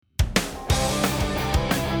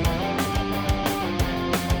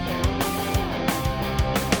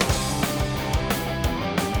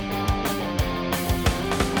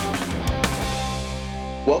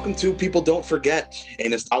Welcome to People Don't Forget, a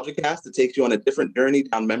nostalgia cast that takes you on a different journey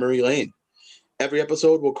down memory lane. Every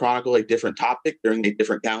episode will chronicle a different topic during a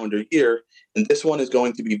different calendar year, and this one is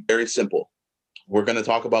going to be very simple. We're going to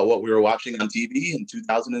talk about what we were watching on TV in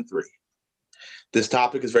 2003. This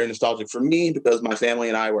topic is very nostalgic for me because my family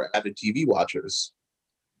and I were avid TV watchers.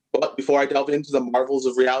 But before I delve into the marvels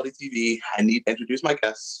of reality TV, I need to introduce my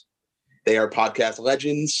guests. They are podcast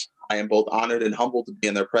legends. I am both honored and humbled to be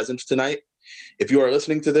in their presence tonight. If you are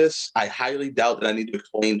listening to this, I highly doubt that I need to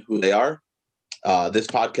explain who they are. This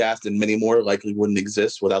podcast and many more likely wouldn't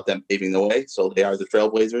exist without them paving the way. So they are the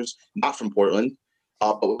Trailblazers, not from Portland.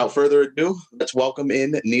 But without further ado, let's welcome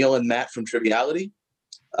in Neil and Matt from Triviality.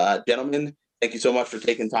 Gentlemen, thank you so much for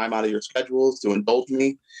taking time out of your schedules to indulge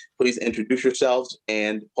me. Please introduce yourselves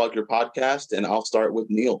and plug your podcast, and I'll start with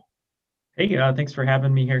Neil. Hey, thanks for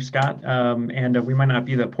having me here, Scott. And we might not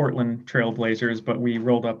be the Portland Trailblazers, but we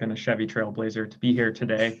rolled up in a Chevy Trailblazer to be here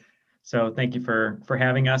today. So thank you for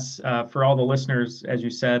having us. For all the listeners, as you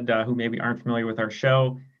said, who maybe aren't familiar with our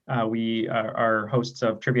show, we are hosts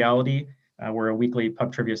of Triviality. We're a weekly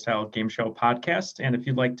pub trivia style game show podcast. And if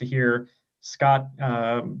you'd like to hear Scott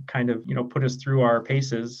put us through our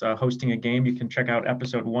paces hosting a game, you can check out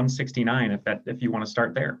episode 169 if you want to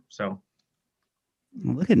start there. So.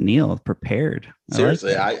 Look at Neil, prepared.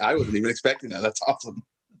 Seriously, I wasn't even expecting that. That's awesome.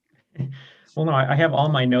 Well, no, I have all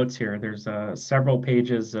my notes here. There's several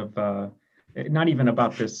pages of not even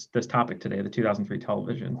about this topic today, the 2003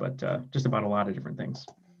 television, but just about a lot of different things.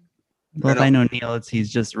 Well, if I know Neil, he's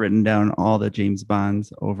just written down all the James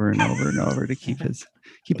Bonds over and over and over to keep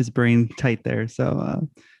his brain tight there. So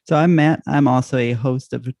I'm Matt. I'm also a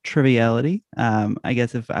host of Triviality. I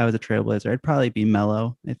guess if I was a Trailblazer, I'd probably be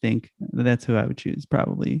Mello. I think that's who I would choose.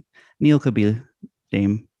 Probably Neil could be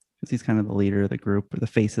Dame because he's kind of the leader of the group or the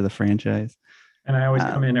face of the franchise. And I always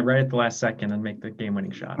come in right at the last second and make the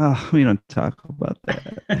game-winning shot. Oh, we don't talk about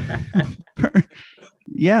that.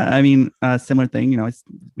 Yeah, I mean, similar thing.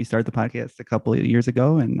 We started the podcast a couple of years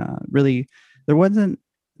ago, and really, there wasn't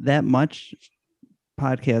that much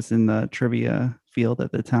podcast in the trivia field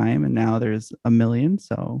at the time, and now there's a million.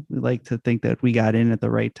 So we like to think that we got in at the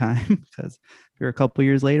right time because if you're a couple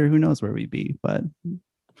years later, who knows where we'd be? But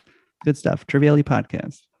good stuff. Triviality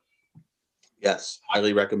podcast. Yes,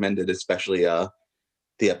 highly recommended, especially the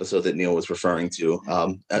episode that Neil was referring to.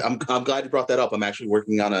 I'm glad you brought that up. I'm actually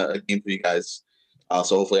working on a game for you guys.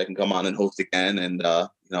 So hopefully I can come on and host again. And,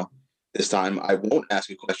 this time I won't ask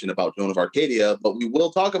a question about Joan of Arcadia, but we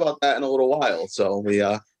will talk about that in a little while. So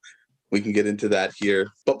we can get into that here.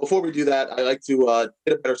 But before we do that, I like to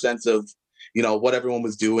get a better sense of, what everyone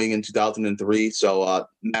was doing in 2003. So,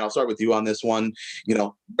 Matt, I'll start with you on this one.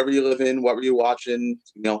 Where were you living? What were you watching?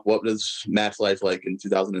 What was Matt's life like in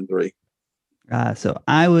 2003? So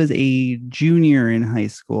I was a junior in high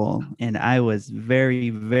school, and I was very,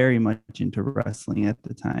 very much into wrestling at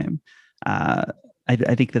the time.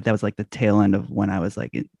 I think that was like the tail end of when I was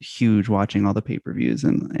like huge, watching all the pay-per-views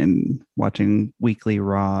and watching weekly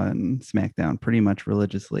Raw and SmackDown pretty much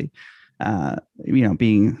religiously.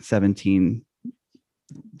 Being 17,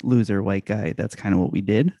 loser white guy, that's kind of what we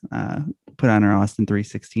did. Put on our Austin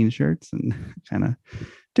 316 shirts and kind of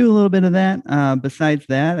do a little bit of that. Besides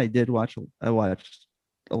that, I watched a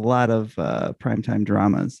lot of primetime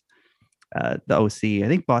dramas. The OC, I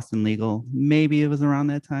think Boston Legal, maybe it was around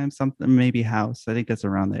that time, something, maybe House. I think that's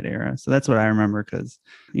around that era. So that's what I remember because,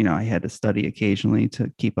 I had to study occasionally to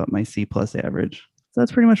keep up my C+ average. So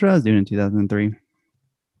that's pretty much what I was doing in 2003.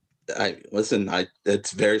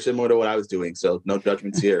 It's very similar to what I was doing. So no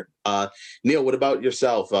judgments here. Neil, what about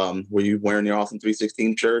yourself? Were you wearing your Austin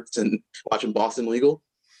 316 shirts and watching Boston Legal?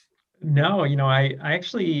 No, I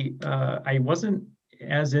actually, I wasn't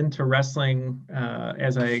as into wrestling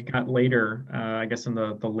as I got later, I guess in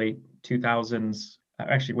the late 2000s,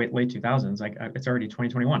 late 2000s, it's already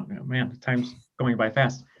 2021. Oh, man, time's going by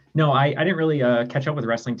fast. No, I didn't really catch up with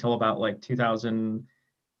wrestling till about like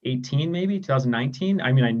 2018, maybe 2019.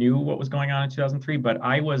 I mean, I knew what was going on in 2003, but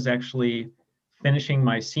I was actually finishing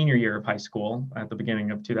my senior year of high school at the beginning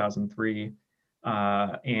of 2003.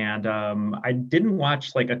 I didn't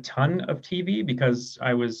watch like a ton of TV because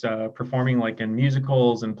I was performing like in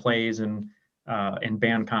musicals and plays and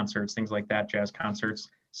band concerts, things like that, jazz concerts.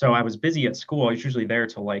 So I was busy at school. I was usually there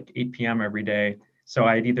till like 8 p.m. every day. So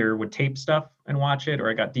I either would tape stuff and watch it, or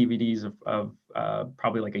I got DVDs of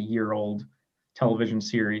probably like a year-old television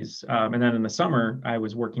series. And then in the summer, I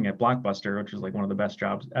was working at Blockbuster, which was like one of the best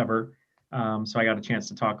jobs ever. So I got a chance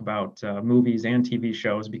to talk about movies and TV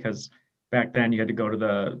shows because back then you had to go to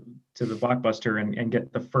the Blockbuster and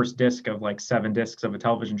get the first disc of like 7 discs of a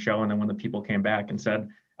television show. And then when the people came back and said,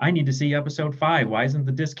 I need to see episode 5. Why isn't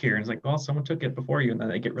the disc here? And it's like, well, someone took it before you. And then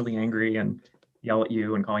they get really angry and yell at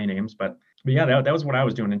you and call you names. But yeah, that was what I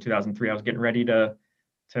was doing in 2003. I was getting ready to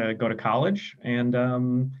go to college,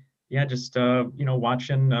 and yeah, just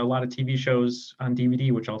watching a lot of TV shows on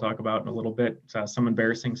DVD, which I'll talk about in a little bit. Some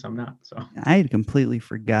embarrassing, some not. So I had completely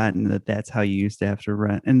forgotten that that's how you used to have to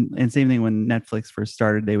rent. And same thing when Netflix first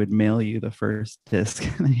started, they would mail you the first disc,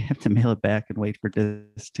 and then you have to mail it back and wait for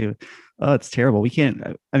disc 2. Oh, it's terrible. We can't.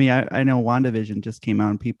 I mean, I know WandaVision just came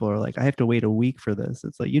out, and people are like, I have to wait a week for this.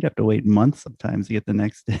 It's like you'd have to wait months sometimes to get the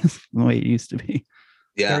next disc, the way it used to be.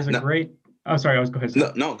 Yeah. there's a great. Oh, sorry. I was going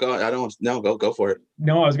ahead. No, go. I don't. No, go for it.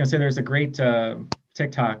 No, I was gonna say there's a great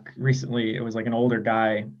TikTok recently. It was like an older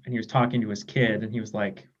guy, and he was talking to his kid, and he was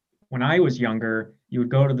like, "When I was younger, you would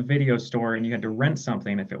go to the video store and you had to rent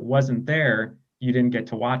something. If it wasn't there, you didn't get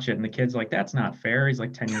to watch it." And the kid's like, "That's not fair." He's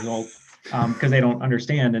like 10 years old, because they don't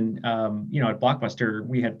understand. And at Blockbuster,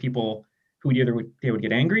 we had people who they would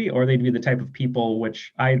get angry, or they'd be the type of people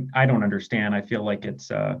which I don't understand. I feel like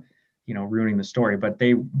it's ruining the story, but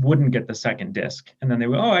they wouldn't get the second disc, and then they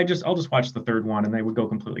would, I'll just watch the third one, and they would go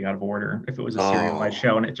completely out of order if it was a serialized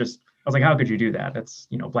show. And I was like, how could you do that? That's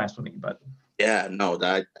blasphemy. But yeah, no,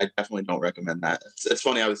 I definitely don't recommend that. It's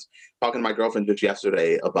funny. I was talking to my girlfriend just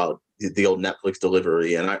yesterday about the old Netflix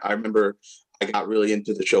delivery, and I remember I got really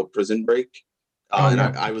into the show Prison Break, and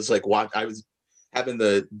I was like, I was having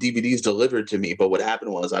the DVDs delivered to me. But what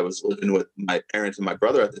happened was I was living with my parents and my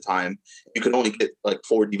brother at the time. You could only get like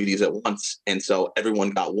 4 DVDs at once. And so everyone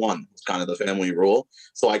got one. It's kind of the family rule.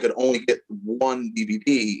 So I could only get 1 DVD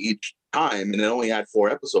each time, and it only had 4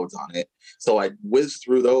 episodes on it. So I'd whiz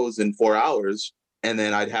through those in 4 hours, and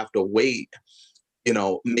then I'd have to wait,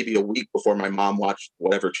 maybe a week before my mom watched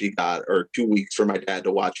whatever she got, or 2 weeks for my dad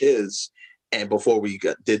to watch his. And before we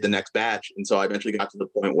did the next batch. And so I eventually got to the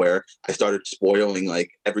point where I started spoiling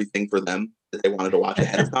like everything for them that they wanted to watch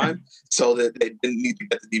ahead of time, so that they didn't need to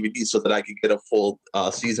get the DVD, so that I could get a full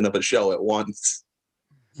season of a show at once.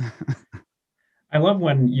 I love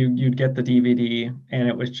when you'd get the DVD and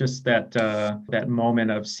it was just that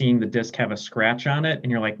moment of seeing the disc have a scratch on it,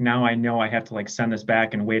 and you're like, now I know I have to like send this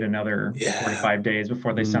back and wait another 45 days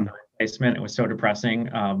before they send the replacement. It was so depressing.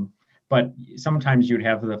 But sometimes you'd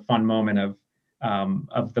have the fun moment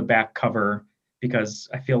of the back cover, because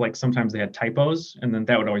I feel like sometimes they had typos, and then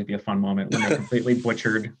that would always be a fun moment when they completely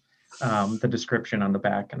butchered the description on the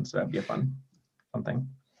back, and so that'd be a fun thing.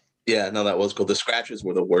 Yeah, no, that was cool. The scratches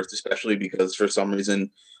were the worst, especially because for some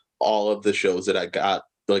reason, all of the shows that I got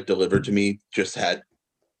like delivered to me just had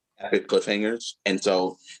epic cliffhangers. And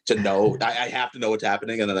so to know, I have to know what's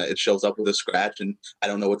happening, and then it shows up with a scratch, and I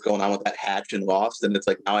don't know what's going on with that hatch in Lost. And it's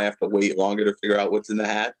like, now I have to wait longer to figure out what's in the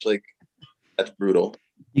hatch. Like, that's brutal.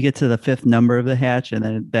 You get to the 5th number of the hatch, and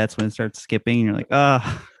then that's when it starts skipping. And you're like,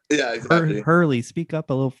 yeah, exactly. Hurley, speak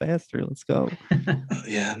up a little faster. Let's go.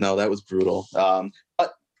 Yeah, no, that was brutal.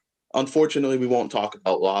 But unfortunately, we won't talk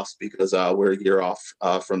about Lost because we're a year off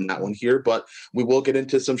from that one here. But we will get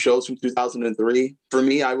into some shows from 2003. For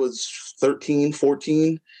me, I was 13,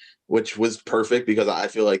 14, which was perfect because I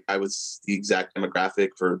feel like I was the exact demographic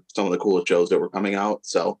for some of the coolest shows that were coming out.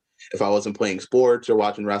 So if I wasn't playing sports or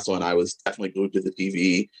watching wrestling, I was definitely glued to the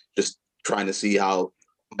TV, just trying to see how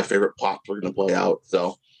my favorite plots were going to play out.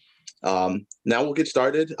 So now we'll get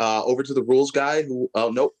started. Over to the rules guy who,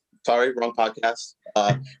 nope, sorry, wrong podcast.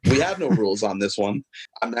 We have no rules on this one.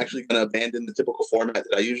 I'm actually going to abandon the typical format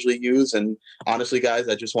that I usually use. And honestly, guys,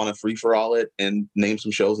 I just want to free for all it and name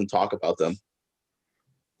some shows and talk about them.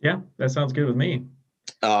 Yeah, that sounds good with me.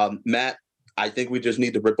 Matt, I think we just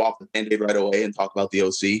need to rip off the Band-Aid right away and talk about the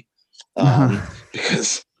OC.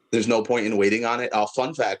 Because there's no point in waiting on it.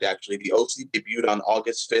 Fun fact, actually, the OC debuted on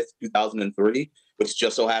August 5th, 2003, which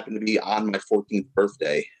just so happened to be on my 14th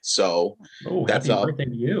birthday. So that's happy birthday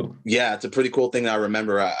to you. Yeah, it's a pretty cool thing. I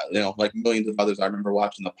remember, like millions of others, I remember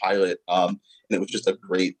watching the pilot, and it was just a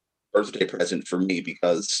great birthday present for me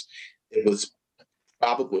because it was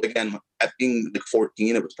probably, again, at being like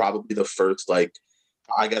 14, it was probably the first, like,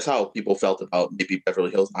 I guess how people felt about maybe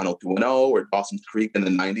Beverly Hills 90210 or Dawson's Creek in the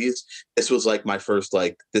 90s. This was like my first,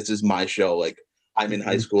 like, this is my show. Like, I'm in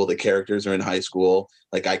high school. The characters are in high school.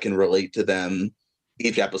 Like, I can relate to them.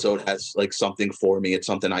 Each episode has like something for me. It's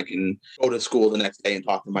something I can go to school the next day and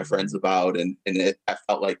talk to my friends about. And I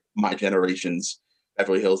felt like my generation's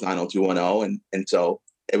Beverly Hills 90210. And so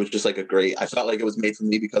it was just like I felt like it was made for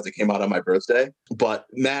me because it came out on my birthday. But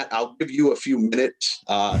Matt, I'll give you a few minutes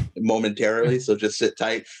momentarily, so just sit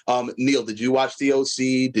tight. Neil, did you watch the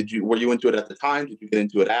OC? Were you into it at the time? Did you get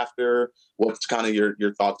into it after? What's kind of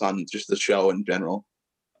your thoughts on just the show in general?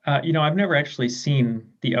 I've never actually seen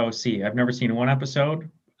the OC. I've never seen one episode.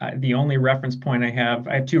 The only reference point I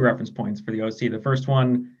have two reference points for the OC. The first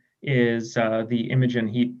one is the Imogen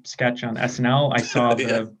Heap sketch on SNL. I saw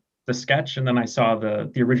Yeah. the sketch, and then I saw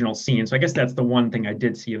the original scene. So I guess that's the one thing I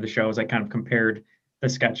did see of the show, is I kind of compared the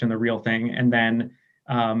sketch and the real thing. And then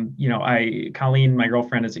Colleen, my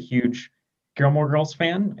girlfriend, is a huge Gilmore Girls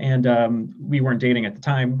fan, and we weren't dating at the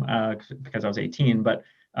time because I was 18, but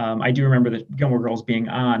I do remember the Gilmore Girls being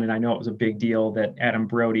on, and I know it was a big deal that Adam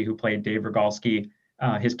Brody, who played Dave Rogalski,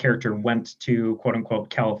 his character went to quote unquote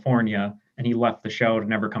California, and he left the show to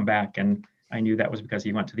never come back. And I knew that was because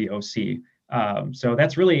he went to the OC. So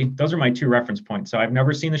those are my two reference points. So I've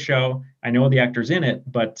never seen the show. I know the actors in it,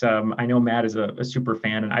 but I know Matt is a super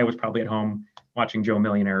fan, and I was probably at home watching Joe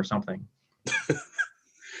Millionaire or something.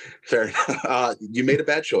 Fair enough. You made a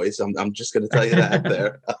bad choice. I'm just going to tell you that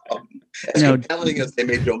there. As compelling as they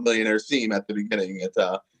made Joe Millionaire seem at the beginning, it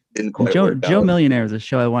didn't quite work out. Joe Millionaire is a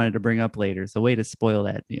show I wanted to bring up later. So way to spoil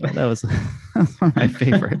that. That was one of my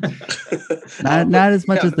favorites. Not as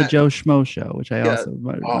much as the Joe Schmo show, which I also.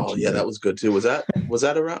 Oh yeah, that was good too. Was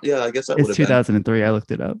that around? Yeah, I guess that would have been. It's 2003. I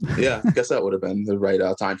looked it up. Yeah, I guess that would have been the right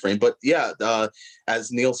time frame. But yeah,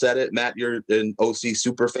 as Neil said it, Matt, you're an OC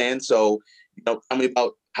super fan. So tell me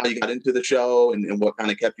about how you got into the show and what kind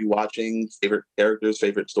of kept you watching, favorite characters,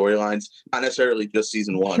 favorite storylines, not necessarily just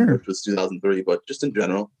season one, sure, which was 2003, but just in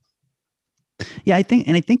general. Yeah, I think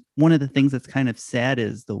one of the things that's kind of sad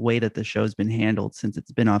is the way that the show's been handled since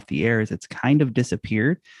it's been off the air is it's kind of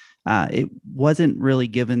disappeared. It wasn't really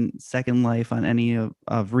given second life on any of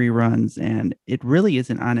reruns, and it really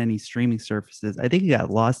isn't on any streaming services. I think it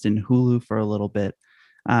got lost in Hulu for a little bit.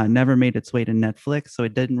 Never made its way to Netflix, so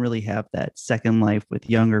it didn't really have that second life with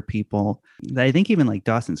younger people that I think even like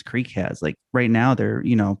Dawson's Creek has. Like right now, they're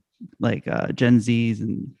like Gen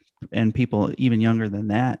Zs and people even younger than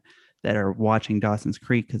that are watching Dawson's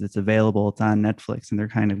Creek because it's available, it's on Netflix, and they're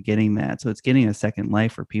kind of getting that. So it's getting a second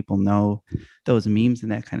life where people know those memes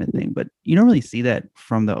and that kind of thing. But you don't really see that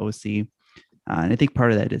from the OC. And I think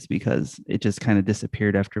part of that is because it just kind of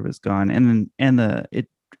disappeared after it was gone.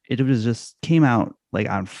 It was just came out like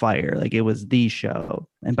on fire. Like it was the show.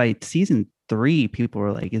 And by season 3, people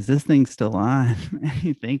were like, is this thing still on? And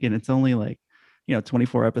you think, and it's only like,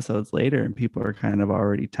 24 episodes later, and people are kind of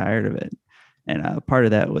already tired of it. And part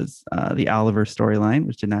of that was the Oliver storyline,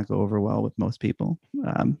 which did not go over well with most people.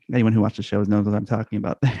 Anyone who watched the show knows what I'm talking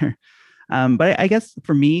about there. But I guess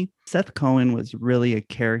for me, Seth Cohen was really a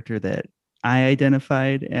character that I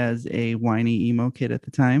identified as a whiny emo kid at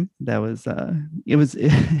the time. That was he was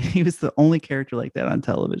the only character like that on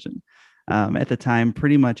television. At the time,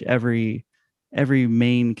 pretty much every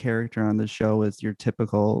main character on the show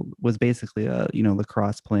was basically a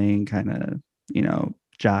lacrosse playing kind of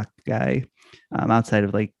jock guy, outside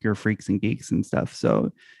of like your freaks and geeks and stuff. So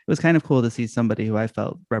it was kind of cool to see somebody who I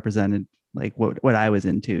felt represented like what I was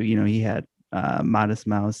into. He had Modest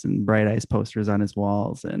Mouse and Bright Eyes posters on his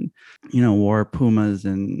walls, and wore Pumas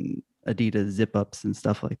and Adidas zip ups and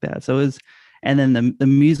stuff like that. So it was, and then the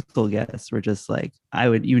musical guests were just like,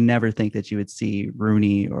 you never think that you would see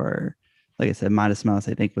Rooney or, like I said, Modest Mouse.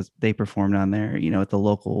 I think they performed on there, at the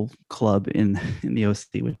local club in the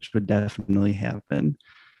OC, which would definitely happen.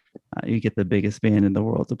 You get the biggest band in the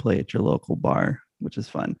world to play at your local bar, which is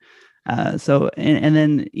fun. So and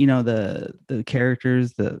then the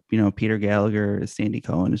characters, Peter Gallagher, Sandy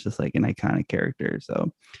Cohen is just like an iconic character.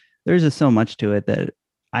 So there's just so much to it that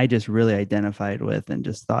I just really identified with, and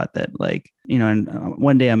just thought that and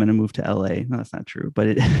one day I'm going to move to LA. No, that's not true,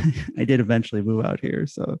 but I did eventually move out here.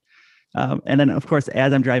 So and then of course,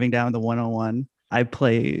 as I'm driving down the 101, I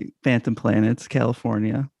play Phantom Planets,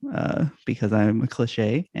 California, because I'm a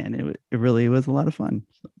cliche, and it really was a lot of fun.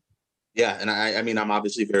 Yeah, and I mean, I'm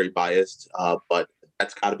obviously very biased, but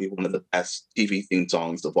that's got to be one of the best TV theme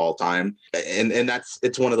songs of all time. And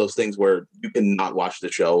it's one of those things where you can not watch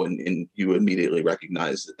the show and you immediately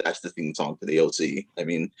recognize that that's the theme song to the OC. I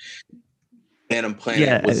mean, Phantom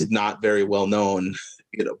Planet was not very well known,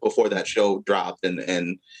 before that show dropped,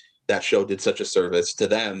 and that show did such a service to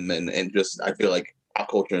them, and just I feel like pop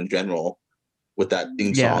culture in general with that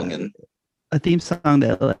theme song. And a theme song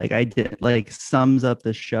that sums up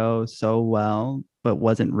the show so well, but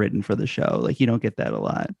wasn't written for the show. Like you don't get that a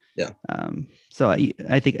lot. Yeah. So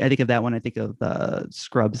I think of that one. I think of the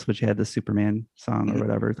Scrubs, which had the Superman song or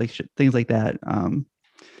whatever, like things like that.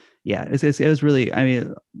 Yeah, it was really. I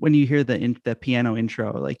mean, when you hear the piano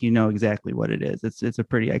intro, like exactly what it is. It's a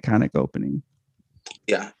pretty iconic opening.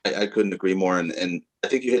 Yeah, I couldn't agree more. And I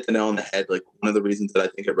think you hit the nail on the head. Like one of the reasons that I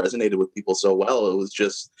think it resonated with people so well, it was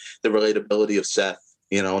just the relatability of Seth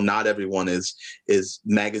You know, not everyone is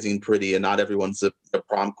magazine pretty, and not everyone's a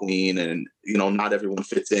prom queen, and you know, not everyone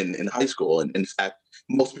fits in high school. And in fact,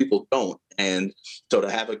 most people don't. And so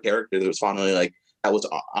to have a character that was finally like that was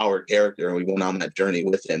our character, and we went on that journey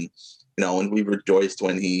with him, you know, and we rejoiced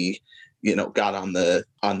when he, you know, got on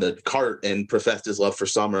the cart and professed his love for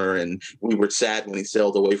Summer, and we were sad when he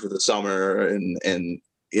sailed away for the summer, and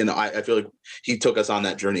you know, I feel like he took us on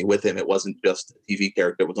that journey with him. It wasn't just a TV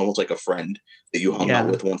character; it was almost like a friend that you hung out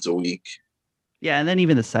with once a week. Yeah, and then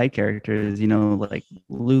even the side characters, you know, like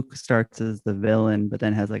Luke starts as the villain, but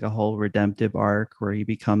then has like a whole redemptive arc where he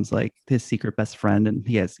becomes like his secret best friend, and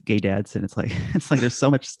he has gay dads, and it's like there's so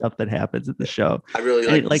much stuff that happens in the show. I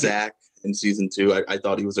really like Zach in season 2. I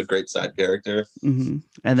thought he was a great side character. Mm-hmm.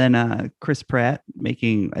 And then Chris Pratt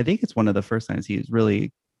making, I think it's one of the first times he's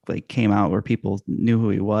really like came out where people knew who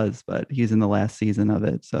he was, but he's in the last season of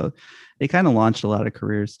it. So they kind of launched a lot of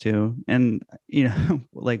careers too. And, you know,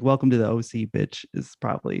 like Welcome to the OC bitch is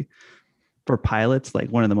probably for pilots, like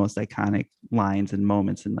one of the most iconic lines and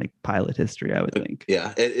moments in like pilot history, I would think.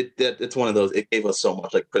 Yeah. It's one of those, it gave us so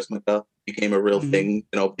much. Like Chrismica became a real thing,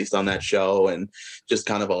 you know, based on that show, and just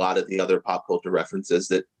kind of a lot of the other pop culture references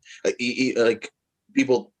that like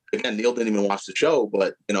people, again, Neil didn't even watch the show,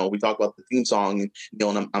 but you know, we talk about the theme song, and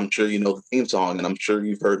Neil, and I'm sure you know the theme song, and I'm sure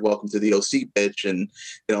you've heard "Welcome to the OC, bitch," and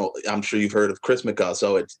you know, I'm sure you've heard of Chrismica.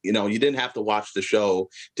 So it's, you know, you didn't have to watch the show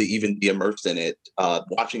to even be immersed in it.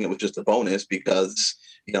 Watching it was just a bonus because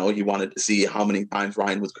you know you wanted to see how many times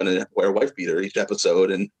Ryan was going to wear a wife beater each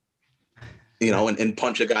episode, and you know, and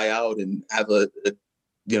punch a guy out and have a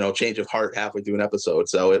you know change of heart halfway through an episode.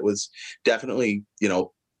 So it was definitely, you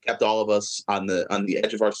know, kept all of us on the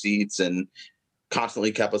edge of our seats and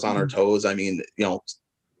constantly kept us on our toes. I mean, you know,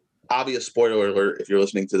 obvious spoiler alert if you're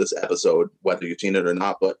listening to this episode, whether you've seen it or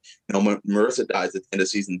not, but you know, Marissa dies at the end of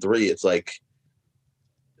season 3. It's like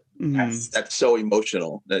that's so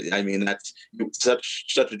emotional. I mean, that's such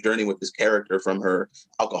a journey with this character, from her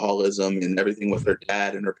alcoholism and everything with her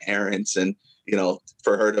dad and her parents, and you know,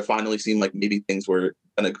 for her to finally seem like maybe things were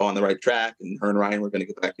going to go on the right track and her and Ryan were going to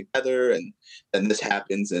get back together, and then this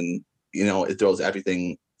happens, and you know, it throws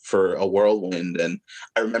everything for a whirlwind. And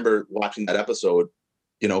I remember watching that episode,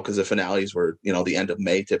 you know, because the finales were, you know, the end of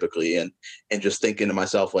May typically, and just thinking to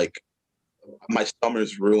myself, like, my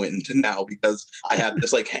summer's ruined now because I have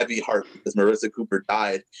this like heavy heart because Marissa Cooper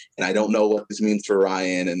died, and I don't know what this means for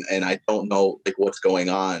Ryan, and I don't know like what's going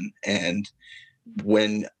on. And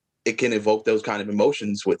when it can evoke those kind of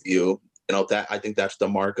emotions with you, you know, that I think that's the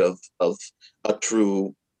mark of a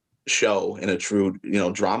true show and a true, you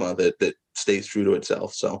know, drama that stays true to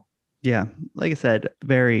itself. So yeah, like I said,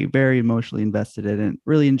 very, very emotionally invested in it.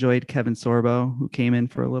 Really enjoyed Kevin Sorbo, who came in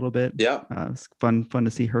for a little bit. Yeah, it was fun to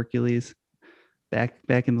see Hercules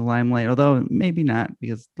back in the limelight, although maybe not,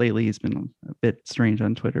 because lately he's been a bit strange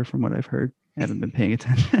on Twitter from what I've heard. I haven't been paying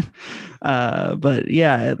attention. But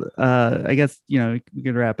yeah, I guess, you know, we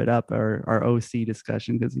could wrap it up, our OC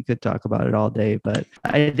discussion, because we could talk about it all day. But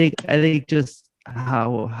I think just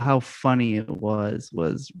how funny it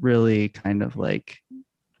was really kind of the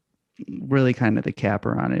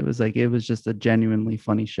capper on it. It was just a genuinely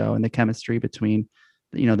funny show, and the chemistry between,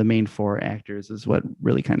 you know, the main 4 actors is what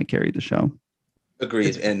really kind of carried the show.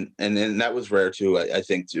 Agreed. And that was rare too. I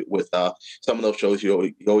think too, with some of those shows,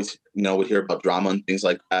 you always, you know, would hear about drama and things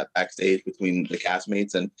like that backstage between the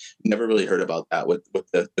castmates, and never really heard about that with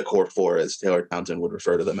the core 4, as Taylor Townsend would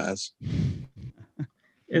refer to them as.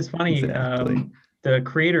 It's funny. Exactly. The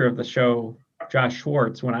creator of the show, Josh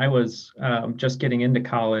Schwartz, when I was just getting into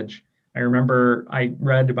college, I remember I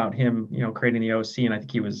read about him, you know, creating the OC, and I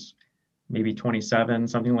think he was maybe 27,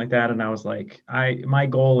 something like that. And I was like, my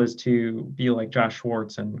goal is to be like Josh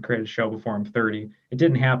Schwartz and create a show before I'm 30. It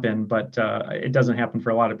didn't happen, but it doesn't happen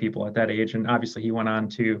for a lot of people at that age. And obviously he went on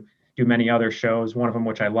to do many other shows, one of them,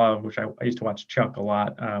 which I love, which I used to watch Chuck a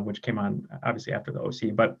lot, which came on obviously after the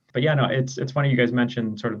OC. But yeah, no, it's funny you guys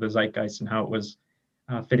mentioned sort of the zeitgeist and how it was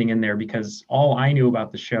fitting in there, because all I knew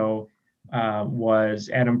about the show was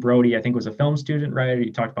Adam Brody, I think, was a film student, right?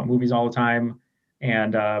 He talked about movies all the time.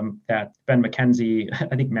 And that Ben McKenzie,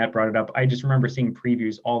 I think Matt brought it up. I just remember seeing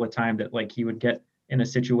previews all the time that like he would get in a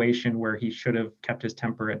situation where he should have kept his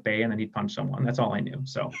temper at bay and then he'd punch someone. That's all I knew.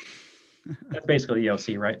 So that's basically the OC,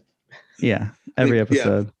 right? Yeah, every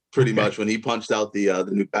episode. Yeah, pretty much. When he punched out the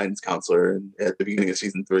new guidance counselor at the beginning of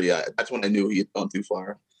season 3, that's when I knew he had gone too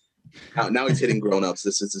far. Now he's hitting grown-ups.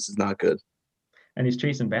 This is not good. And he's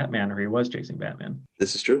chasing Batman, or he was chasing Batman.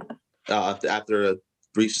 This is true. After a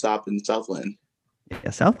brief stop in Southland.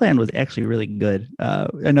 Yeah, Southland was actually really good.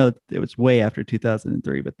 I know it was way after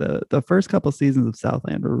 2003, but the first couple seasons of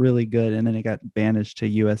Southland were really good, and then it got banished to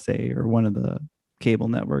USA or one of the cable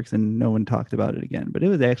networks, and no one talked about it again. But it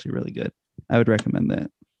was actually really good. I would recommend that.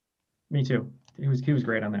 Me too. He was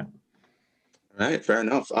great on that. All right, fair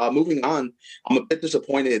enough. Moving on, I'm a bit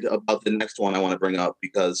disappointed about the next one I want to bring up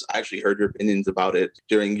because I actually heard your opinions about it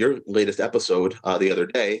during your latest episode the other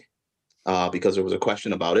day. Because there was a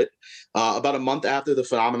question about it. About a month after the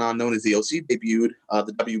phenomenon known as the OC debuted,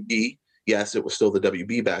 the WB, yes, it was still the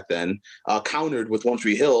WB back then, countered with One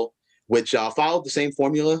Tree Hill, which followed the same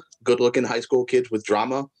formula, good-looking high school kids with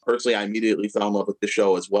drama. Personally, I immediately fell in love with the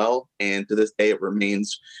show as well, and to this day, it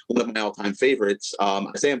remains one of my all-time favorites. I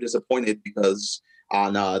say I'm disappointed because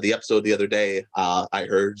on the episode the other day, I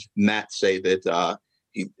heard Matt say that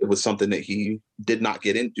it was something that he did not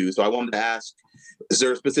get into. So I wanted to ask, is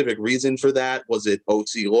there a specific reason for that? Was it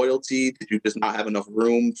OC loyalty? Did you just not have enough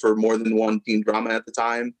room for more than one teen drama at the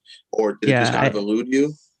time? Or did it just kind of elude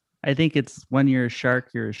you? I think it's when you're a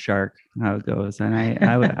shark, how it goes. And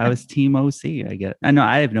I was team OC, I guess. I know,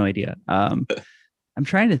 I have no idea. I'm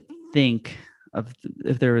trying to think of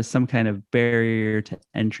if there was some kind of barrier to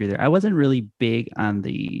entry there. I wasn't really big on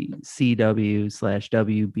the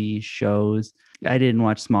CW/WB shows. I didn't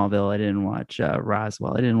watch Smallville. I didn't watch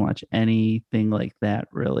Roswell. I didn't watch anything like that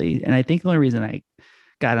really. And I think the only reason I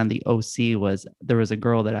got on the OC was there was a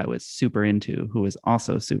girl that I was super into who was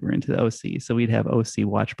also super into the OC. So we'd have OC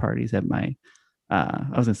watch parties at my, I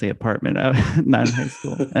was gonna say apartment, not in high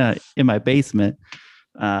school, in my basement.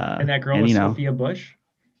 And that girl was Sophia Bush.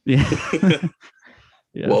 Yeah.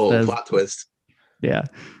 Yes, whoa, plot twist. Yeah.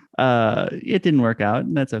 It didn't work out,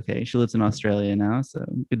 and that's okay. She lives in Australia now, so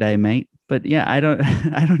good day, mate. But yeah, I don't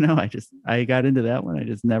know. I got into that one. I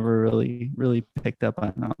just never really picked up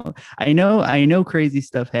on all. I know crazy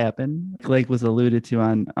stuff happened, like was alluded to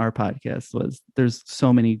on our podcast. Was there's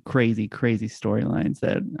so many crazy storylines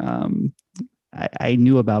that I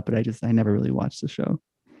knew about, but I never really watched the show.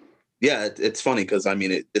 Yeah, it's funny because I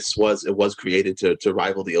mean, it was created to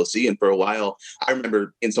rival the OC, and for a while, I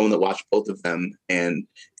remember being someone that watched both of them, and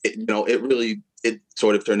it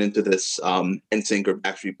sort of turned into this NSYNC or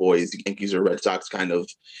Backstreet Boys, Yankees or Red Sox kind of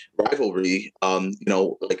rivalry.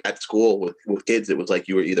 Like at school with kids, it was like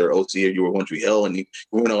you were either OC or you were One Tree Hill, and you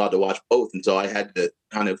weren't allowed to watch both, and so I had to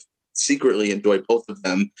kind of secretly enjoy both of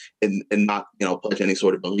them and not pledge any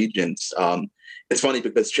sort of allegiance. It's funny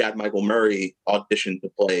because Chad Michael Murray auditioned to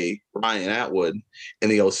play Ryan Atwood in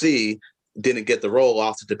the OC, didn't get the role,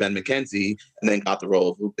 lost it to Ben McKenzie, and then got the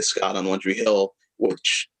role of Lucas Scott on One Tree Hill,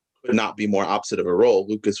 which could not be more opposite of a role.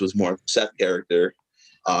 Lucas was more of a Seth character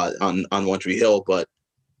on One Tree Hill, but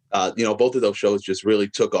both of those shows just really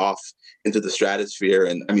took off into the stratosphere.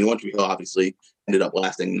 And I mean, One Tree Hill obviously ended up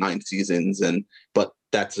lasting 9 seasons, but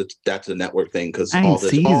that's a network thing because all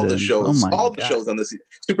the shows on the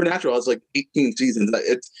Supernatural has like 18 seasons.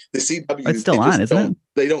 It's the CW. It's still on, isn't it?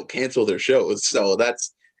 They don't cancel their shows, so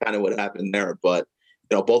that's kind of what happened there. But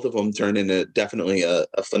both of them turned into definitely a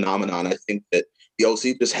phenomenon. I think that the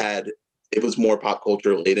OC it was more pop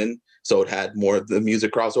culture laden, so it had more of the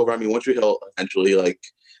music crossover. I mean, One Tree Hill eventually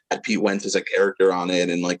had Pete Wentz as a character on it,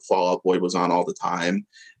 and like Fall Out Boy was on all the time,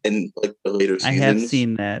 and like the later seasons. I have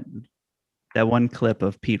seen that one clip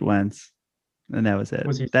of Pete Wentz, and that was it.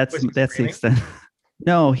 That's the extent.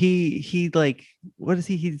 No, he like, what is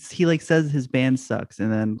he like says his band sucks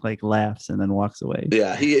and then like laughs and then walks away.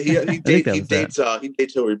 Yeah, he dates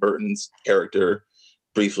Hillary Burton's character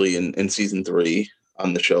briefly in season 3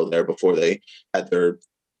 on the show there before they had their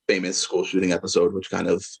famous school shooting episode, which kind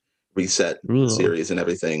of reset the series and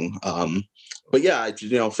everything. But yeah, I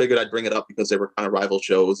figured I'd bring it up because they were kind of rival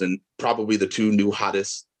shows and probably the 2 new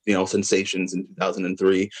hottest sensations in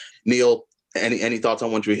 2003. Neil, any thoughts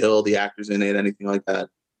on One Tree Hill, the actors in it, anything like that?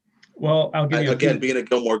 Well, I'll give you again, being a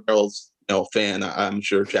Gilmore Girls fan, I'm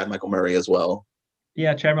sure Chad Michael Murray as well.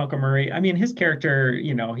 Yeah, Chad Michael Murray. I mean, his character,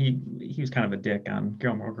 he was kind of a dick on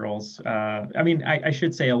Gilmore Girls. I mean, I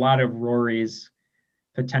should say a lot of Rory's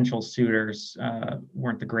potential suitors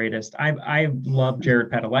weren't the greatest. I love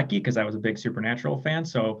Jared Padalecki because I was a big Supernatural fan,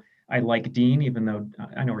 so I like Dean, even though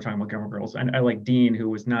I know we're talking about Gilmore Girls. I like Dean, who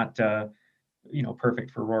was not,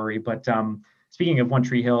 perfect for Rory. But speaking of One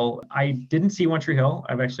Tree Hill, I didn't see One Tree Hill.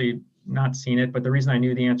 I've actually not seen it. But the reason I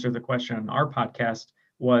knew the answer to the question on our podcast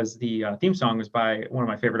was the theme song was by one of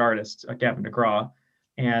my favorite artists, Gavin DeGraw.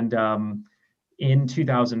 And in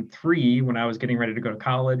 2003, when I was getting ready to go to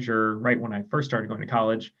college, or right when I first started going to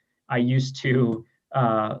college, I used to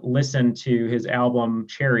listen to his album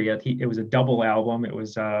Chariot. It was a double album. It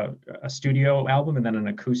was a studio album and then an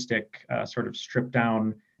acoustic sort of stripped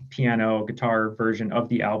down piano guitar version of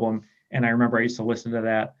the album. And I remember I used to listen to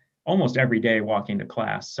that almost every day walking to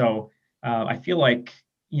class. So I feel like,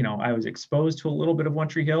 I was exposed to a little bit of One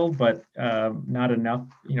Tree Hill, but not enough,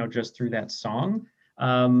 just through that song.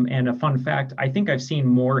 And a fun fact, I think I've seen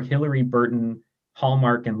more Hillary Burton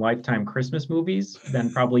Hallmark and Lifetime Christmas movies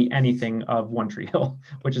than probably anything of One Tree Hill,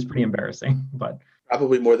 which is pretty embarrassing. But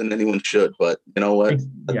probably more than anyone should, but you know what? Yeah.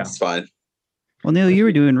 That's fine. Well, Neil, you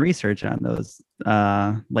were doing research on those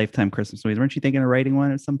Lifetime Christmas movies. Weren't you thinking of writing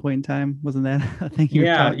one at some point in time? Wasn't that a thing you were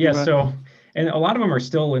talking about? So, and a lot of them are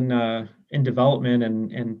still in development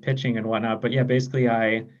and pitching and whatnot. But yeah, basically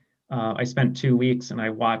I spent 2 weeks and I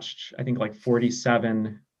watched, I think, like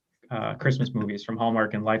 47 Christmas movies from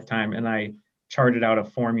Hallmark and Lifetime. And I charted out a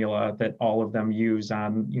formula that all of them use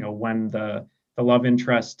on, when the love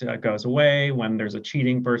interest goes away, when there's a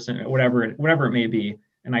cheating person, whatever it may be.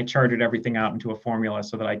 And I charted everything out into a formula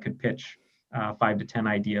so that I could pitch 5 to 10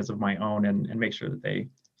 ideas of my own and make sure that they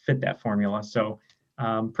fit that formula. So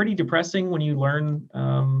pretty depressing when you learn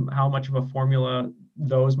how much of a formula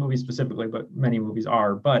those movies specifically, but many movies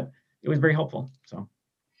are, but it was very helpful. So.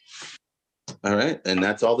 All right. And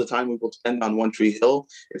that's all the time we will spend on One Tree Hill.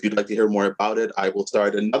 If you'd like to hear more about it, I will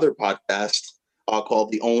start another podcast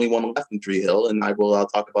called The Only One Left in Tree Hill, and I will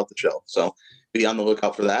talk about the show. So be on the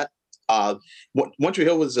lookout for that. One Tree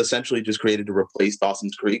Hill was essentially just created to replace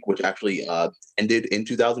Dawson's Creek, which actually ended in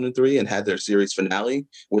 2003 and had their series finale,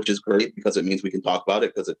 which is great because it means we can talk about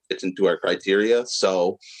it because it fits into our criteria.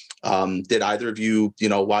 So did either of you,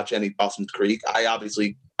 watch any Dawson's Creek? I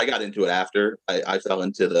got into it after. I fell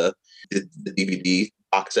into the DVD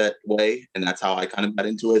box set way, and that's how I kind of got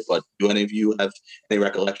into it. But do any of you have any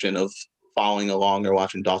recollection of following along or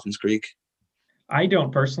watching Dawson's Creek? I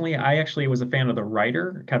don't personally. I actually was a fan of the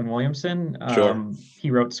writer, Kevin Williamson. Sure.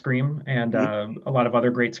 He wrote Scream and a lot of other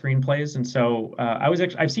great screenplays. And so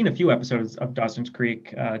I've seen a few episodes of Dawson's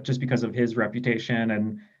Creek just because of his reputation.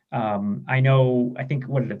 And I think,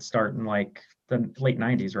 what did it start in, like the late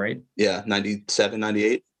 90s, right? Yeah, 97,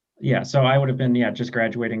 98. Yeah, so I would have been, just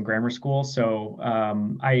graduating grammar school. So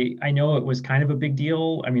I know it was kind of a big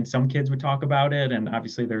deal. I mean, some kids would talk about it. And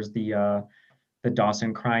obviously there's the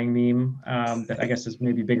Dawson crying meme that I guess is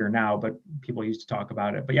maybe bigger now, but people used to talk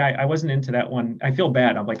about it. But yeah, I wasn't into that one. I feel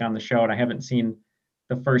bad. I'm like on the show and I haven't seen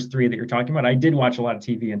the first 3 that you're talking about. I did watch a lot of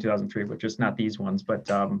TV in 2003, but just not these ones. But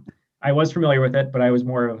I was familiar with it, but I was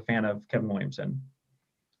more of a fan of Kevin Williamson.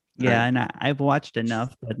 Yeah, and I've watched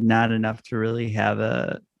enough, but not enough to really have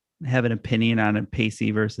an opinion on it, Pacey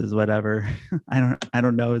versus whatever. I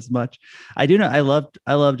don't know as much. I do know I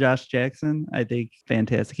love Josh Jackson. I think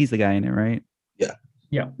fantastic. He's the guy in it, right?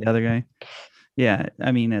 Yeah. The other guy. Yeah.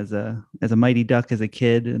 I mean, as a Mighty Duck as a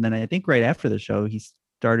kid. And then I think right after the show, he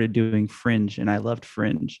started doing Fringe, and I loved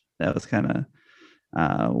Fringe. That was kind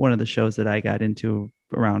of one of the shows that I got into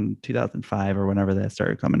around 2005 or whenever that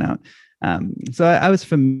started coming out. So I was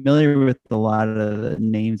familiar with a lot of the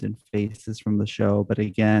names and faces from the show, but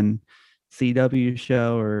again, CW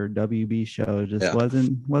show or WB show just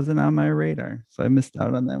wasn't on my radar. So I missed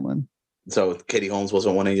out on that one. So Katie Holmes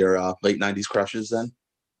wasn't one of your late 90s crushes then?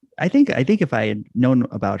 I think if I had known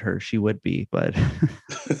about her, she would be, but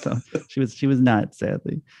so she was not,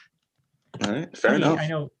 sadly. All right, fair enough. I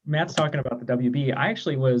know Matt's talking about the WB. I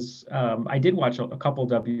actually was, I did watch a couple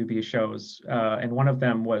WB shows, and one of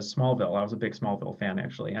them was Smallville. I was a big Smallville fan,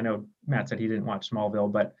 actually. I know Matt said he didn't watch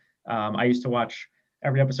Smallville, but I used to watch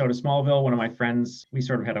every episode of Smallville. One of my friends, we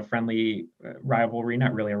sort of had a friendly rivalry,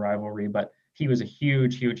 not really a rivalry, but he was a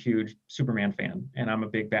huge Superman fan, and I'm a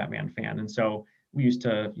big Batman fan. And so we used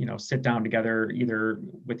to, sit down together either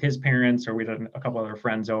with his parents or we had a couple other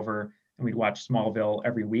friends over, and we'd watch Smallville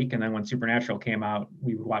every week. And then when Supernatural came out,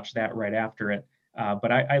 we would watch that right after it.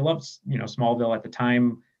 But I loved, Smallville at the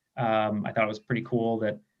time. I thought it was pretty cool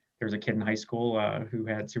that there was a kid in high school who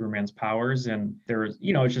had Superman's powers, and there was,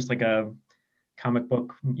 it's just like a comic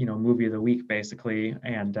book, movie of the week basically.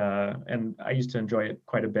 And I used to enjoy it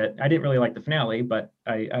quite a bit. I didn't really like the finale, but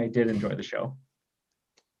I did enjoy the show.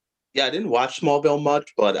 Yeah, I didn't watch Smallville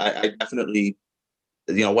much, but I definitely,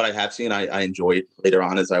 what I have seen, I enjoyed later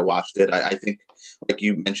on as I watched it. I think, like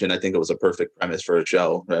you mentioned, I think it was a perfect premise for a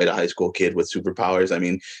show, right? A high school kid with superpowers. I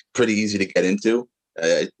mean, pretty easy to get into.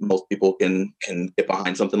 Most people can get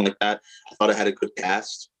behind something like that. I thought it had a good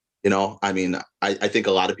cast. I mean, I think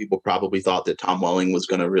a lot of people probably thought that Tom Welling was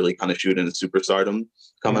going to really kind of shoot into superstardom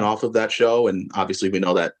coming off of that show. And obviously we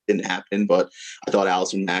know that didn't happen, but I thought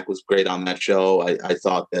Allison Mack was great on that show. I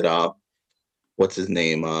thought that, what's his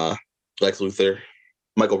name? Lex Luthor,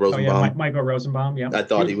 Michael Rosenbaum. Michael Rosenbaum. Yeah. I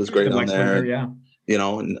thought he was great on there. Yeah.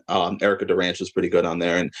 And Erica Durance was pretty good on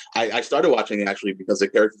there. And I started watching it actually because the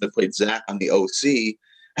character that played Zach on the OC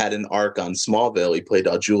had an arc on Smallville. He played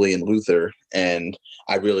Julian Luther, and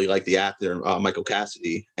I really liked the actor, Michael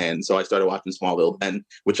Cassidy. And so I started watching Smallville then,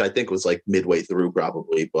 which I think was like midway through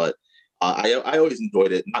probably. But I always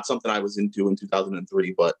enjoyed it. Not something I was into in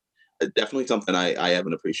 2003, but definitely something I have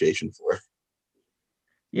an appreciation for.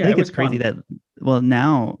 Yeah, I think it it's was crazy fun. that, well,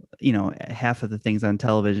 now, half of the things on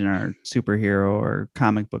television are superhero or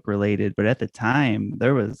comic book related, but at the time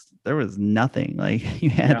there was nothing. Like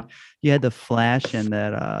Yeah. you had the Flash and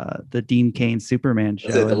that the Dean Cain Superman Was it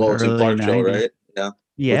show the in the Lois and early Clark show, 90s. right? Yeah, with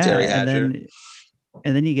Yeah, Terry and Hatcher.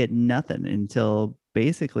 then you get nothing until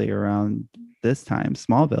basically around this time,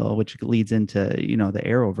 Smallville, which leads into the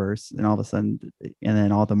Arrowverse, and all of a sudden, and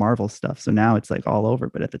then all the Marvel stuff. So now it's like all over.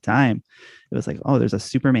 But at the time, it was like, oh, there's a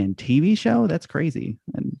Superman TV show. That's crazy,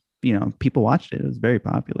 and people watched it. It was very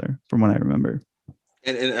popular, from what I remember.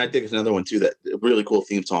 And I think it's another one too, that really cool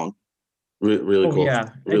theme song. Really Oh cool, yeah,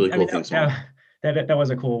 really I cool mean theme song. that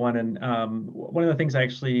was a cool one, and one of the things I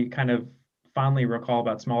actually kind of fondly recall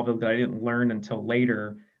about Smallville that I didn't learn until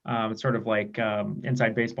later, it's sort of like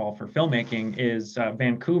inside baseball for filmmaking, is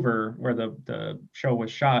Vancouver, where the show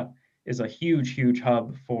was shot, is a huge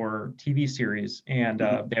hub for TV series, and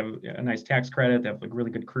Mhm. they have a nice tax credit. They have like really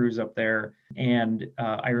good crews up there, and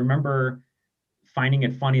I remember finding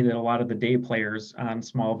it funny that a lot of the day players on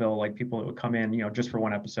Smallville, like people that would come in, just for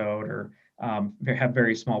one episode or have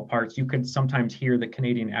very small parts, you could sometimes hear the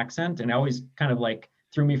Canadian accent, and it always kind of like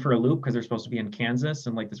threw me for a loop because they're supposed to be in Kansas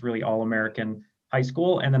and like this really all-American high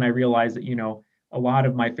school. And then I realized that a lot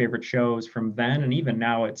of my favorite shows from then and even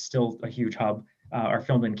now, it's still a huge hub, are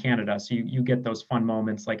filmed in Canada. So you get those fun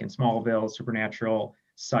moments like in Smallville, Supernatural,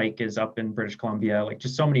 Psych is up in British Columbia, like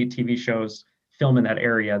just so many TV shows film in that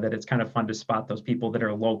area that it's kind of fun to spot those people that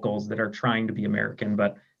are locals that are trying to be American,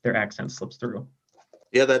 but their accent slips through.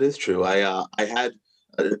 Yeah, that is true. I had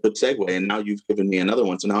a good segue, and now you've given me another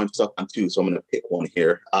one. So now I'm stuck on two. So I'm going to pick one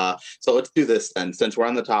here. So let's do this then. Since we're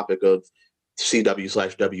on the topic of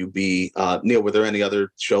CW/WB, Neil, were there any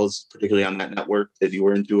other shows, particularly on that network, that you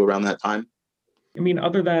were into around that time? I mean,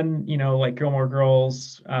 other than, like Gilmore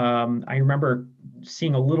Girls, I remember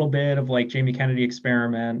seeing a little bit of like Jamie Kennedy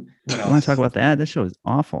Experiment. What I want to talk else? about that. This show is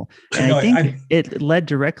awful, and I No, think it led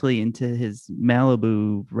directly into his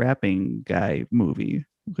Malibu rapping guy movie,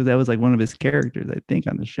 because that was like one of his characters, I think,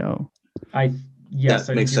 on the show. Yes,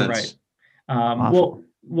 That I think makes you're right. sense. Awful.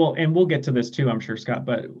 Well, and we'll get to this too, I'm sure, Scott.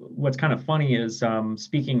 But what's kind of funny is,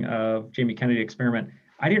 speaking of Jamie Kennedy Experiment,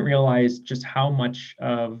 I didn't realize just how much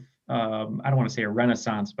of, I don't want to say a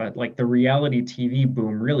renaissance, but like the reality TV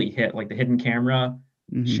boom really hit, like the hidden camera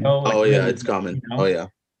Hmm. show, like Oh yeah, really it's hit, coming. Oh yeah.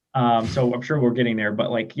 So I'm sure we're getting there.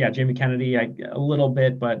 But like, yeah, Jamie Kennedy, a little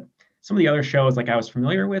bit, but some of the other shows like I was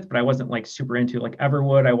familiar with, but I wasn't like super into. Like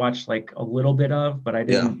Everwood, I watched like a little bit of, but I Yeah.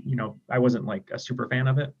 didn't, I wasn't like a super fan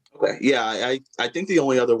of it. Okay. Yeah, I think the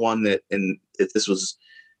only other one that, and if this was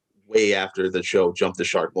way after the show jumped the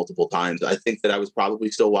shark multiple times, I think that I was probably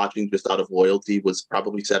still watching just out of loyalty, was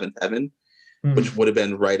probably Seventh Heaven, which Hmm. would have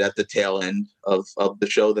been right at the tail end of the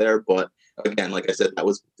show there. But again, like I said, that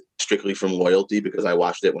was strictly from loyalty because I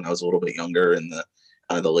watched it when I was a little bit younger in the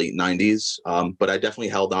kind of the late 90s. But I definitely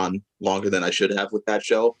held on longer than I should have with that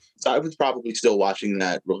show. So I was probably still watching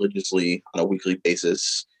that religiously on a weekly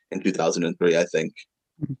basis in 2003, I think.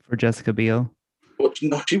 For Jessica Biel. Well,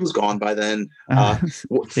 no, she was gone by then. Uh,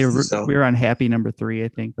 So we were on happy number 3, I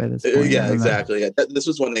think, by this point. I yeah, don't know. exactly. Yeah, this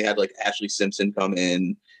was when they had like Ashley Simpson come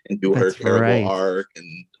in and do her That's terrible right. arc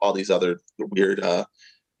and all these other weird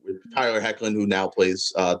with Tyler Hoechlin, who now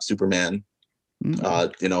plays Superman,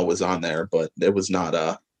 Mm. was on there, but it was not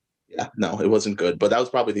yeah, no, it wasn't good. But that was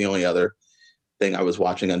probably the only other thing I was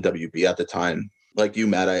watching on WB at the time. Like you,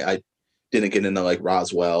 Matt, I didn't get into like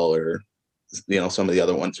Roswell or some of the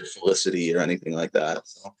other ones or Felicity or anything like that.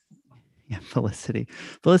 So Yeah, Felicity.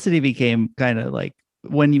 Felicity became kind of like,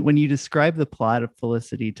 when you describe the plot of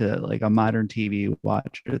Felicity to like a modern TV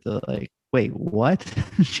watcher, they're like, wait, what?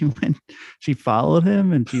 She followed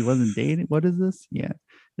him and she wasn't dating. What is this? Yeah.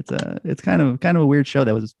 It's kind of a weird show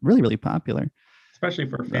that was really, really popular. Especially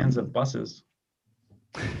for fans of buses.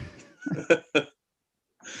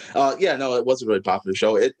 yeah, no, it was a really popular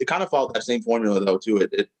show. It kind of followed that same formula though too.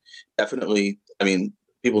 It definitely, I mean,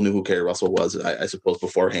 people knew who Carrie Russell was, I suppose,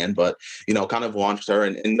 beforehand, but kind of launched her,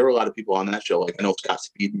 and there were a lot of people on that show. Like I know Scott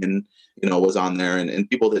Speedman, was on there, and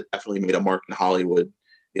people that definitely made a mark in Hollywood.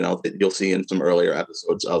 That you'll see in some earlier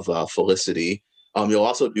episodes of Felicity. You'll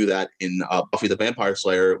also do that in Buffy the Vampire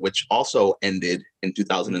Slayer, which also ended in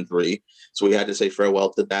 2003. So we had to say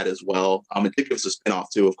farewell to that as well. It did give us a spinoff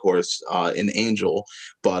too, of course, in Angel.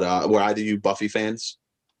 But were either of you Buffy fans?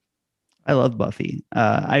 I love Buffy.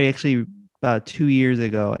 I actually about 2 years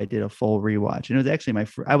ago I did a full rewatch, and it was actually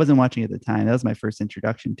I wasn't watching at the time. That was my first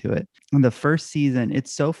introduction to it. And the first season,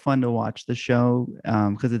 it's so fun to watch the show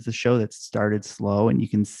because it's a show that started slow, and you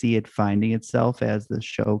can see it finding itself as the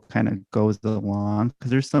show kind of goes along. Because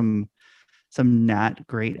there's some not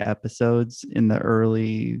great episodes in the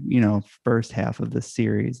early, first half of the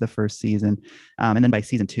series, the first season. And then by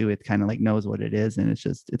season 2, it kind of like knows what it is. And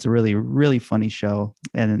it's a really, really funny show.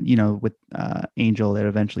 And, with Angel that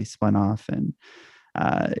eventually spun off, and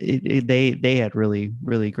they had really,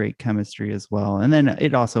 really great chemistry as well. And then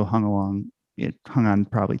it also hung on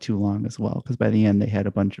probably too long as well, because by the end they had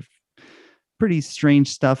a bunch of pretty strange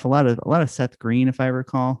stuff. A lot of Seth Green, if I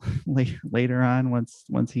recall, later on,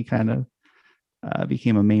 once he kind of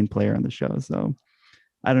became a main player on the show. So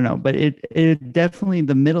I don't know, but it definitely,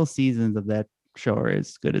 the middle seasons of that show are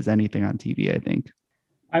as good as anything on TV, I think.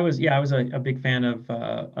 I was a big fan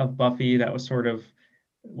of Buffy. That was sort of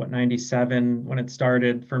 97 when it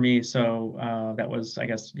started for me. So that was, I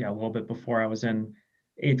guess, a little bit before I was in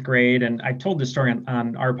 8th grade. And I told this story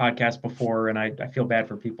on our podcast before, and I feel bad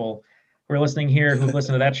for people who are listening here who've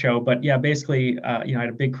listened to that show. But yeah, basically, I had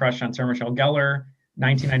a big crush on Sarah Michelle Gellar.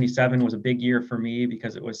 1997 was a big year for me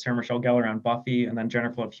because it was Sarah Michelle Gellar on Buffy, and then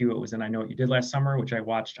Jennifer Love Hewitt was in I Know What You Did Last Summer, which I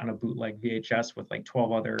watched on a bootleg VHS with like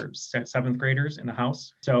 12 other 7th graders in the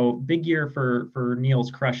house. So big year for Neil's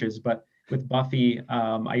crushes. But with Buffy,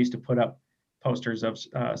 I used to put up posters of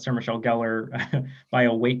Sarah Michelle Gellar by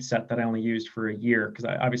a weight set that I only used for a year because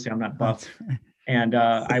obviously I'm not buff. And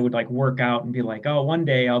I would like work out and be like, oh, one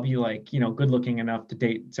day I'll be like, good looking enough to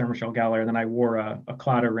date Sarah Michelle Gellar. And then I wore a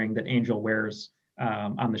Claddagh ring that Angel wears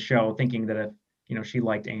on the show, thinking that if she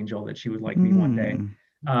liked Angel, that she would like me one day.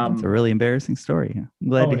 It's a really embarrassing story. I'm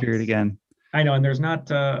glad to hear it again. I know, and there's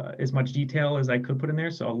not as much detail as I could put in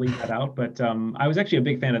there, so I'll leave that out. But I was actually a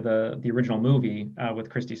big fan of the original movie with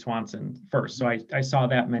Kristy Swanson first, so I saw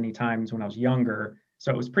that many times when I was younger.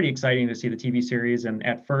 So it was pretty exciting to see the TV series. And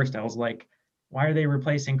at first, I was like, why are they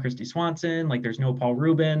replacing Kristy Swanson? Like, there's no Paul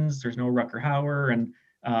Reubens, there's no Rutger Hauer, and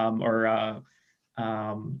I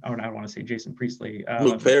don't want to say Jason Priestley.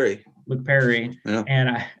 Luke Perry. Yeah.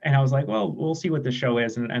 And I was like, well, we'll see what the show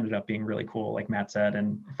is, and it ended up being really cool, like Matt said,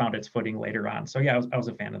 and found its footing later on. So yeah, I was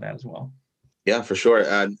a fan of that as well. Yeah, for sure.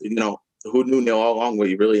 And who knew Neil all along? What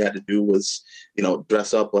you really had to do was,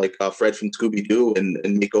 dress up like Fred from Scooby-Doo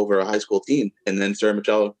and make over a high school teen, and then Sarah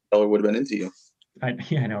Michelle Gellar would have been into you. I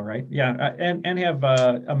know, right? Yeah, and have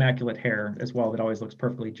immaculate hair as well that always looks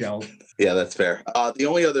perfectly gelled. Yeah, that's fair. The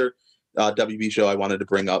only other WB show I wanted to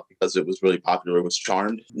bring up because it was really popular was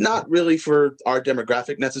Charmed. Not really for our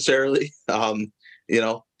demographic necessarily. I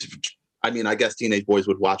guess teenage boys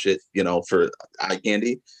would watch it, for eye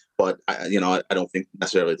candy, but I don't think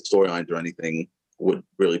necessarily the storylines or anything would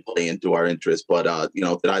really play into our interest. But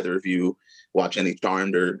did either of you watch any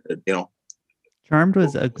Charmed or Charmed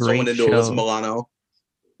was a great show. Alyssa Milano.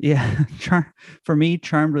 Yeah, for me,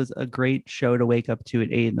 Charmed was a great show to wake up to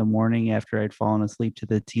at 8 a.m. after I'd fallen asleep to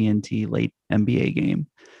the TNT late NBA game.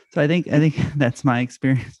 So I think that's my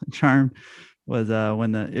experience with Charmed was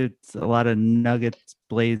when it's a lot of Nuggets,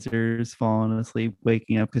 Blazers falling asleep,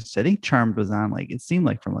 waking up, because I think Charmed was on it seemed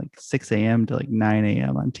like from 6 a.m. to 9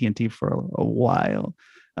 a.m. on TNT for a while.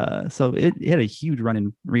 So it had a huge run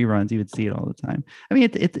in reruns. You would see it all the time. I mean,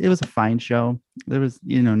 it was a fine show. There was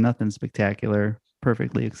nothing spectacular.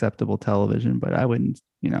 Perfectly acceptable television, but I wouldn't,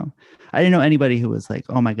 I didn't know anybody who was like,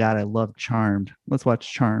 oh my God, I love Charmed. Let's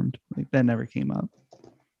watch Charmed. That never came up.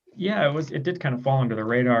 Yeah, it did kind of fall under the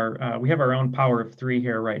radar. We have our own Power of Three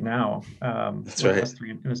here right now. That's right. Us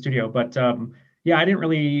three in the studio. But yeah, I didn't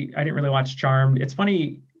really watch Charmed. It's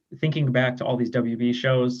funny thinking back to all these WB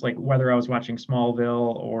shows, like whether I was watching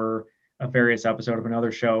Smallville or a various episode of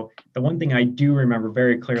another show. The one thing I do remember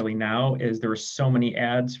very clearly now is there were so many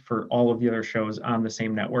ads for all of the other shows on the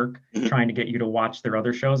same network, trying to get you to watch their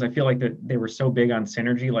other shows. I feel like that they were so big on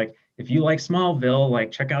synergy. Like, if you like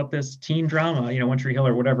Smallville, check out this teen drama, One Tree Hill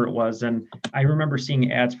or whatever it was. And I remember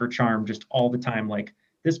seeing ads for Charm just all the time, like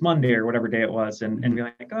this Monday or whatever day it was, and be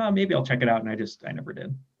like, oh, maybe I'll check it out. And I never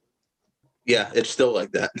did. Yeah, it's still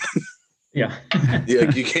like that. Yeah. Yeah,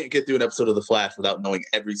 you can't get through an episode of The Flash without knowing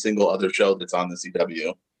every single other show that's on the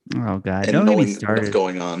CW. Oh God, and knowing what's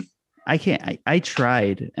going on. I can't. I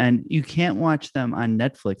tried, and you can't watch them on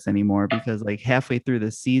Netflix anymore because like halfway through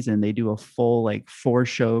the season, they do a full like 4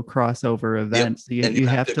 show crossover Yep. event. So you, And you you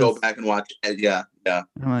have have to to. go back and watch it. Yeah, yeah.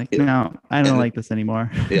 I'm like, It- no, I don't and like this anymore.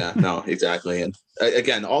 yeah, no, exactly. And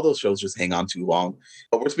again, all those shows just hang on too long.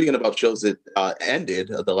 But we're speaking about shows that ended,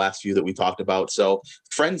 the last few that we talked about. So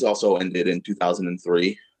Friends also ended in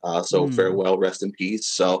 2003. So Hmm. farewell, rest in peace.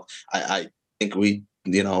 So I think we,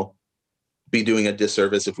 be doing a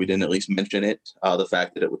disservice if we didn't at least mention it. The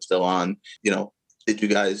fact that it was still on. Did you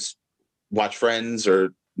guys watch Friends or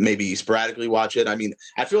maybe sporadically watch it? I mean,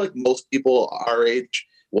 I feel like most people our age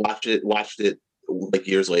watched it like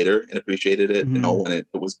years later and appreciated it, Hmm. when it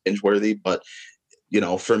was binge worthy. But,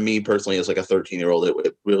 for me personally, as like a 13-year-old,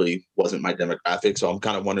 it really wasn't my demographic. So I'm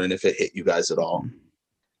kind of wondering if it hit you guys at all.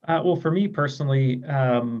 Well, for me personally,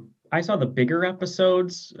 I saw the bigger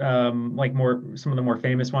episodes, like more some of the more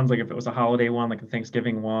famous ones, like if it was a holiday one, like the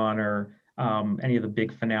Thanksgiving one, or any of the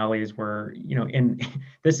big finales where, in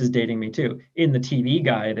this is dating me too. In the TV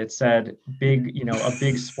guide, it said big, a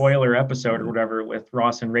big spoiler episode or whatever with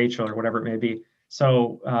Ross and Rachel or whatever it may be.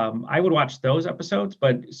 So I would watch those episodes,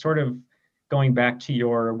 but sort of going back to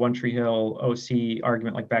your One Tree Hill OC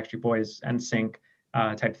argument, like Backstreet Boys, NSYNC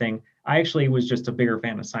type thing. I actually was just a bigger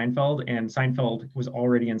fan of Seinfeld, and Seinfeld was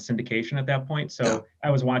already in syndication at that point. Yeah. So I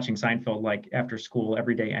was watching Seinfeld like after school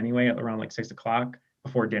every day anyway, at around like 6 o'clock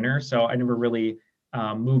before dinner. So I never really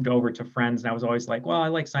moved over to Friends, and I was always like, well, I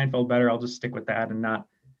like Seinfeld better. I'll just stick with that and not,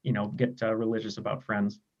 get religious about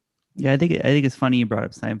Friends. Yeah, I think it's funny you brought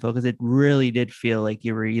up Seinfeld because it really did feel like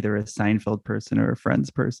you were either a Seinfeld person or a Friends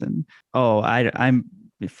person. Oh, I'm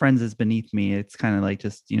Friends is beneath me. It's kind of like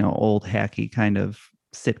just old hacky kind of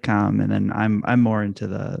sitcom, and then I'm more into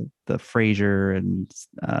the Frasier and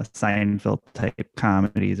Seinfeld type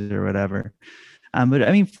comedies or whatever. But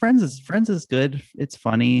I mean, Friends is good. It's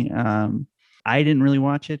funny. I didn't really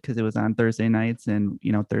watch it because it was on Thursday nights, and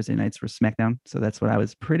Thursday nights were SmackDown, so that's what I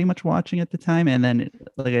was pretty much watching at the time. And then,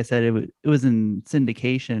 like I said, it was in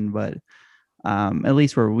syndication, but at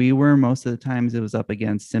least where we were, most of the times it was up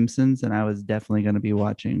against Simpsons, and I was definitely going to be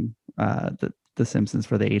watching the Simpsons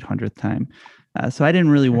for the 800th time. So I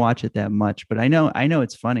didn't really watch it that much, but I know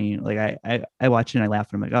it's funny. Like I watch it and I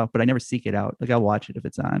laugh and I'm like, oh, but I never seek it out. Like I'll watch it if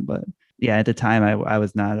it's on. But yeah, at the time I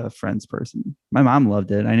was not a Friends person. My mom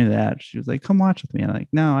loved it. I knew that. She was like, come watch with me. I'm like,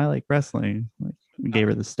 no, I like wrestling. Like gave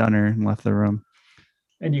her the stunner and left the room.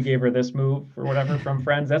 And you gave her this move or whatever from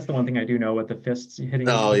Friends. That's the one thing I do know with the fists hitting each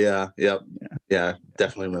Oh other. yeah, yep, yeah,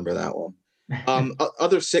 definitely remember that one.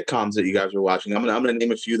 Other sitcoms that you guys were watching. I'm gonna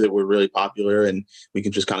name a few that were really popular, and we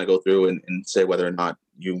can just kind of go through and say whether or not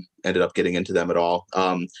you ended up getting into them at all.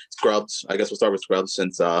 Scrubs. I guess we'll start with Scrubs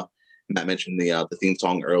since Matt mentioned the theme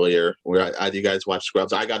song earlier. Where either you guys watched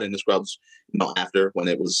Scrubs. I got into Scrubs, after when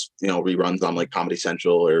it was reruns on like Comedy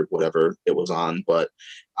Central or whatever it was on. But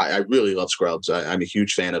I really love Scrubs. I'm a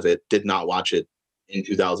huge fan of it. Did not watch it in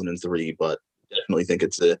 2003, but definitely think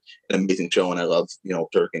it's an amazing show, and I love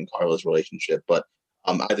Dirk and Carla's relationship. But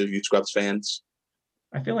either of you Scrubs fans?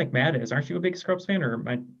 I feel like Matt is. Aren't you a big Scrubs fan, or am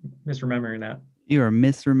I misremembering that? You are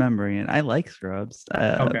misremembering it. I like Scrubs,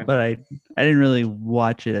 Okay. but I didn't really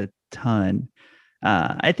watch it a ton.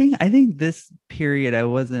 I think this period I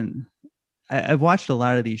wasn't. I've watched a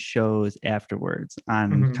lot of these shows afterwards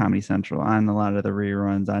on Mhm. Comedy Central, on a lot of the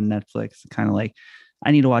reruns on Netflix. Kind of like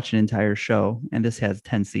I need to watch an entire show, and this has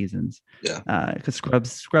 10 seasons. Yeah. Because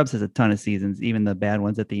Scrubs has a ton of seasons, even the bad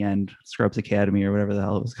ones at the end, Scrubs Academy or whatever the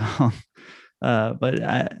hell it was called. But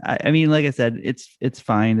I mean, like I said, it's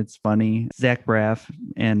fine, it's funny. Zach Braff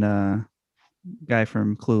and guy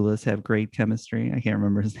from Clueless have great chemistry. I can't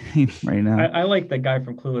remember his name right I, now. I like the guy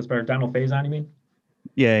from Clueless better. Donald Faison, you mean?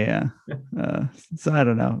 Yeah, yeah. So I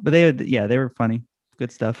don't know, but they were funny,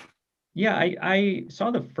 good stuff. Yeah, I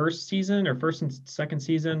saw the first season or first and second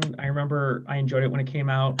season. I remember I enjoyed it when it came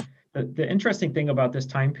out. The interesting thing about this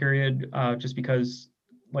time period, just because,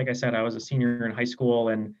 like I said, I was a senior in high school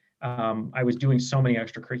and I was doing so many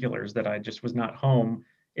extracurriculars that I just was not home,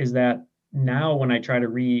 is that now when I try to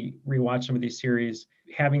rewatch some of these series,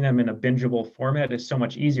 having them in a bingeable format is so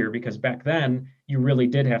much easier because back then you really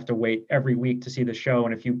did have to wait every week to see the show.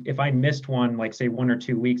 And if I missed one, like say 1 or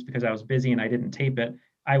 2 weeks because I was busy and I didn't tape it,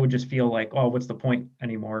 I would just feel like, oh, what's the point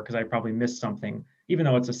anymore? Because I probably missed something, even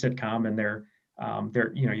though it's a sitcom and they're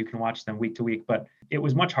you can watch them week to week. But it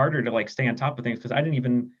was much harder to like stay on top of things because I didn't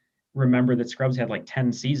even remember that Scrubs had like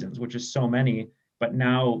 10 seasons, which is so many. But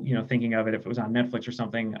now, thinking of it, if it was on Netflix or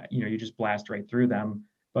something, you just blast right through them.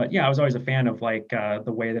 But yeah, I was always a fan of like the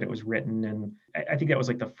way that it was written, and I think that was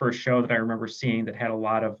like the first show that I remember seeing that had a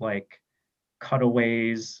lot of like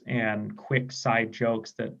cutaways and quick side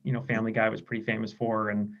jokes that, Family Guy was pretty famous for,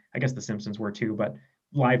 and I guess The Simpsons were too, but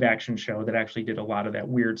live action show that actually did a lot of that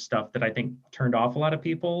weird stuff that I think turned off a lot of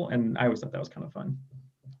people, and I always thought that was kind of fun.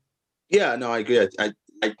 Yeah, no, I agree. I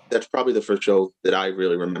that's probably the first show that I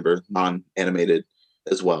really remember non-animated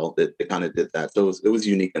as well that kind of did that. So it was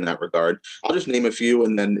unique in that regard. I'll just name a few,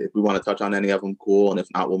 and then if we want to touch on any of them, cool. And if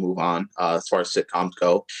not, we'll move on. As far as sitcoms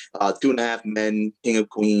go, Two and a Half Men, King of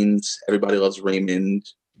Queens, Everybody Loves Raymond,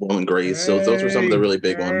 Will and Grace. So those were some of the really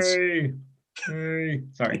big ones.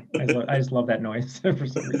 Sorry, I just love that noise for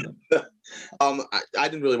some reason. I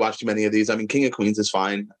didn't really watch too many of these. I mean, King of Queens is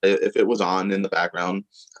fine if it was on in the background.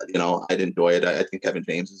 I'd enjoy it. I think Kevin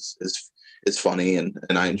James is funny, and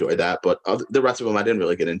I enjoy that. But the rest of them, I didn't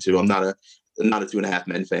really get into. I'm not a Two and a Half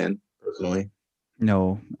Men fan personally.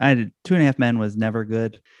 No, Two and a Half Men was never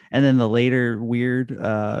good. And then the later weird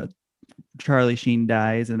Charlie Sheen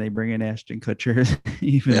dies, and they bring in Ashton Kutcher,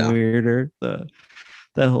 even weirder.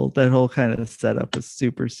 That whole kind of setup was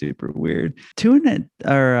super, super weird. King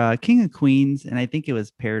of Queens, and I think it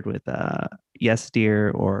was paired with Yes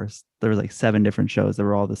Dear, or there was like 7 different shows that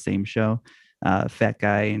were all the same show. Fat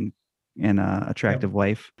Guy and Attractive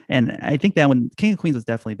Wife. And I think that one, King of Queens, was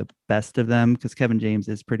definitely the best of them because Kevin James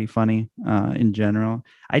is pretty funny in general.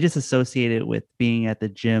 I just associate it with being at the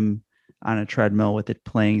gym on a treadmill with it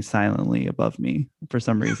playing silently above me for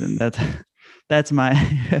some reason. That's my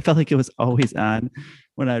I felt like it was always on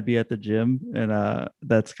when I'd be at the gym, and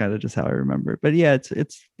that's kind of just how I remember it. But yeah,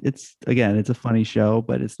 it's again, it's a funny show,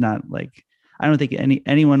 but it's not like, I don't think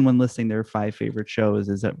anyone when listing their 5 favorite shows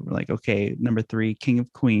is like, okay, number 3, King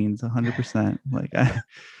of Queens, 100%. Like I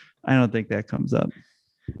don't think that comes up.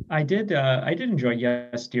 I did enjoy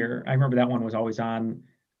Yes Dear. I remember that one was always on.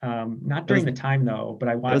 Not during the time though, but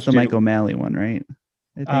I watched. It was the Mike O'Malley one, right?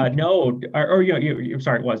 No, you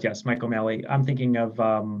sorry, it was, yes, Mike O'Malley. I'm thinking of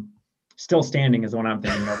Still Standing is the one I'm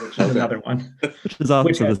thinking of, which is another one. Which is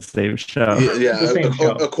also the same show. Yeah, the same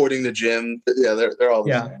show. According to Jim, they're all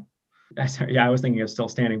the same. Yeah, I was thinking of Still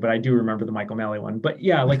Standing, but I do remember the Mike O'Malley one. But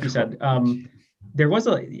yeah, like you said,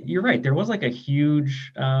 you're right. There was like a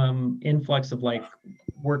huge influx of like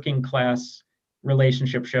working class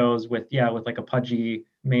relationship shows with like a pudgy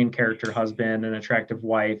main character husband and attractive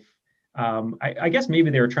wife. I guess maybe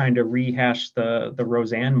they were trying to rehash the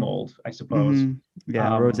Roseanne mold, I suppose. Mm-hmm.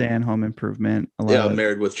 Yeah, Roseanne, Home Improvement.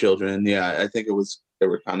 Married with Children. Yeah, I think they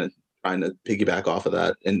were kind of trying to piggyback off of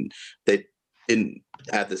that, and they didn't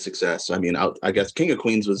have the success. I mean, I guess King of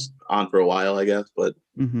Queens was on for a while, I guess, but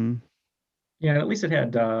yeah, at least it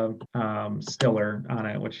had Stiller on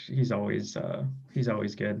it, which he's always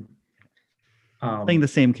good. Playing the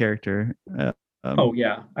same character.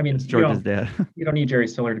 I mean, George's dad. You don't need Jerry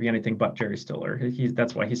Stiller to be anything but Jerry Stiller.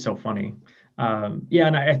 That's why he's so funny.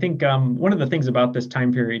 And I think one of the things about this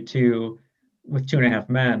time period too, with Two and a Half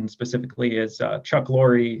Men specifically, is Chuck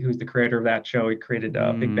Lorre, who's the creator of that show. He created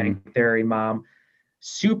Big Bang Theory, Mom.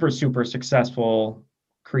 Super, super successful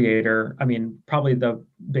creator. I mean, probably the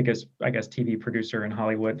biggest, I guess, TV producer in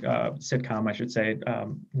Hollywood, sitcom, I should say,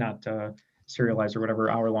 not serialized or whatever,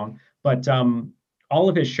 hour long. But all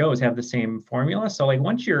of his shows have the same formula. So like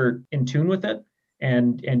once you're in tune with it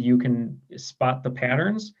and you can spot the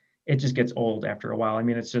patterns, it just gets old after a while. I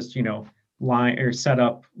mean, it's just, line or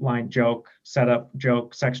setup, line, joke, setup,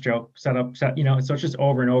 joke, sex joke, setup, so it's just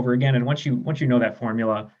over and over again. And once you know that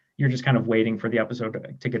formula, you're just kind of waiting for the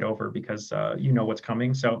episode to get over because you know what's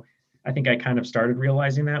coming. So I think I kind of started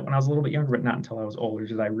realizing that when I was a little bit younger, but not until I was older,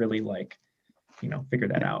 because I really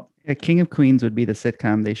figured that out. Yeah, King of Queens would be the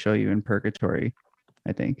sitcom they show you in Purgatory,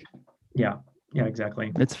 I think. Yeah,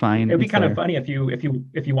 exactly. It's fine. It'd be kind of funny if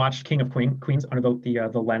you watched King of Queens under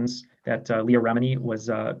the lens that Leah Remini was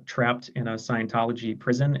trapped in a Scientology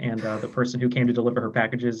prison, and the person who came to deliver her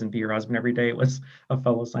packages and be her husband every day was a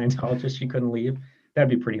fellow Scientologist. She couldn't leave. That'd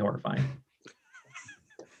be pretty horrifying.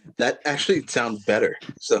 That actually sounds better.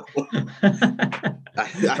 So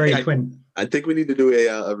I think we need to do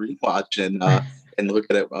a rewatch and look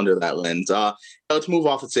at it under that lens. Let's move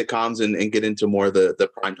off of sitcoms and get into more of the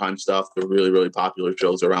primetime stuff, the really, really popular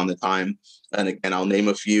shows around the time. And again, I'll name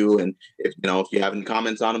a few. And if you have any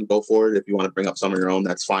comments on them, go for it. If you want to bring up some of your own,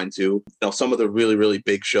 that's fine too. Some of the really, really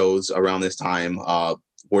big shows around this time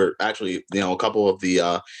were actually, a couple of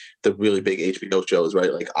the really big HBO shows,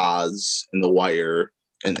 right? Like Oz and The Wire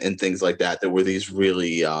and things like that. There were these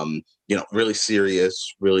really, really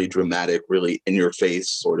serious, really dramatic, really in your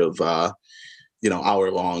face sort of,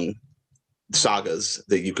 hour-long sagas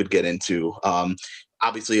that you could get into.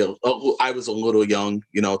 Obviously, I was a little young,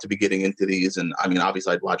 to be getting into these. And I mean,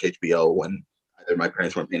 obviously I'd watch HBO when either my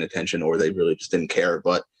parents weren't paying attention or they really just didn't care.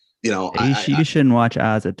 But You shouldn't watch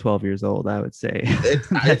Oz at 12 years old, I would say.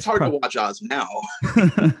 It's hard to watch Oz now,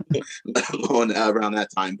 let alone around that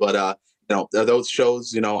time. But those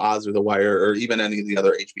shows, Oz or The Wire, or even any of the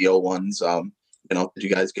other HBO ones, did you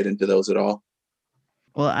guys get into those at all?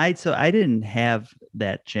 Well, I didn't have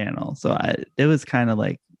that channel, so it was kind of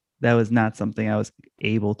like that was not something I was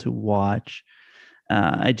able to watch.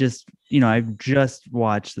 I just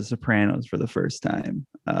watched The Sopranos for the first time,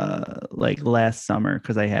 like last summer,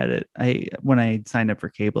 because I had it. When I signed up for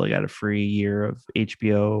cable, I got a free year of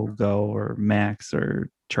HBO Go or Max or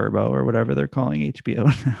Turbo or whatever they're calling HBO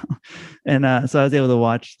now, and so I was able to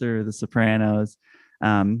watch through The Sopranos,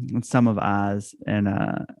 and some of Oz, and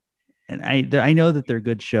I know that they're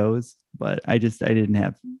good shows, but I didn't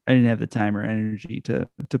have the time or energy to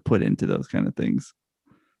put into those kind of things.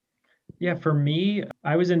 Yeah, for me,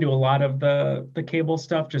 I was into a lot of the cable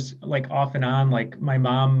stuff, just like off and on. Like my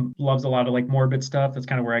mom loves a lot of like morbid stuff. That's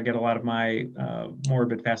kind of where I get a lot of my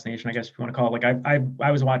morbid fascination, I guess if you want to call it. Like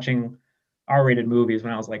I was watching R-rated movies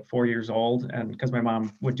when I was like 4 years old, and because my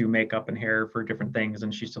mom would do makeup and hair for different things,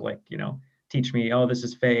 and she used to like teach me, oh, this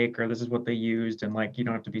is fake or this is what they used, and like you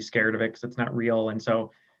don't have to be scared of it because it's not real. And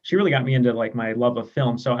so she really got me into like my love of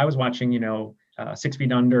film. So I was watching 6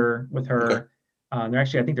 Feet Under with her. Okay. I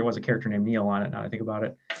think there was a character named Neil on it, now I think about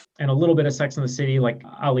it. And a little bit of Sex and the City, like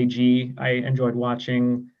Ali G, I enjoyed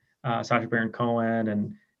watching, Sacha Baron Cohen.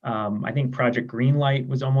 And I think Project Greenlight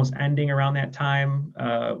was almost ending around that time,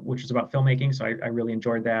 which was about filmmaking. So I really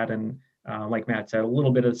enjoyed that. And like Matt said, a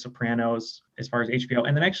little bit of The Sopranos as far as HBO.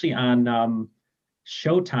 And then actually on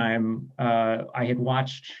Showtime, I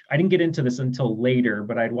didn't get into this until later,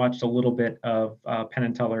 but I'd watched a little bit of Penn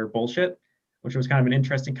and Teller Bullshit, which was kind of an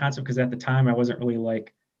interesting concept because at the time I wasn't really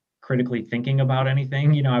like critically thinking about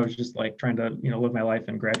anything. I was just like trying to, live my life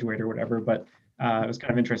and graduate or whatever. But it was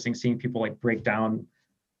kind of interesting seeing people like break down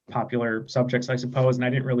popular subjects, I suppose. And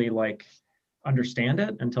I didn't really like understand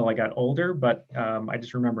it until I got older, but I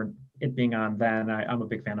just remember it being on then. I'm a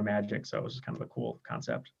big fan of magic, so it was just kind of a cool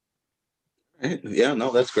concept. Yeah,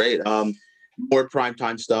 no, that's great. More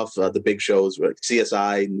primetime stuff, the big shows like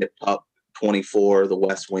CSI, Nip Tuck, 24, The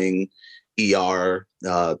West Wing, ER,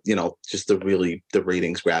 just the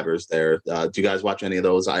ratings grabbers there. Do you guys watch any of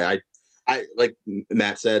those? I like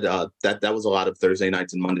Matt said, that was a lot of Thursday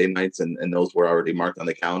nights and Monday nights, and those were already marked on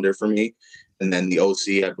the calendar for me. And then the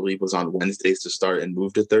OC, I believe, was on Wednesdays to start and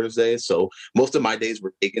moved to Thursdays. So most of my days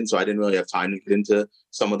were taken, so I didn't really have time to get into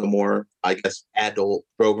some of the more, I guess, adult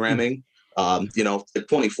programming.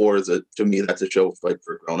 24 to me, that's a show like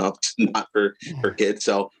for grown-ups, not for kids.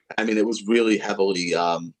 So I mean, it was really heavily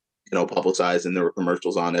publicized, and there were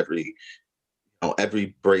commercials on every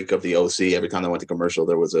break of the OC. Every time I went to commercial,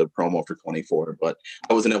 there was a promo for 24, but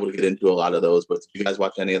I wasn't able to get into a lot of those. But did you guys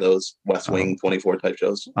watch any of those West Wing 24 type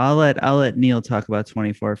shows? I'll let Neil talk about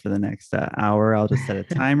 24 for the next hour. I'll just set a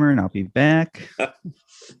timer and I'll be back.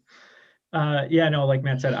 Like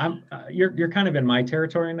Matt said, you're kind of in my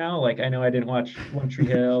territory now. Like I know I didn't watch One Tree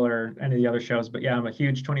Hill or any of the other shows, but yeah, I'm a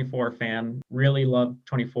huge 24 fan. Really loved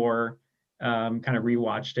 24. Kind of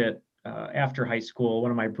rewatched it after high school. One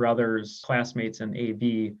of my brother's classmates in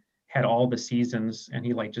AV had all the seasons, and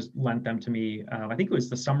he like just lent them to me. I think it was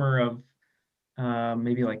the summer of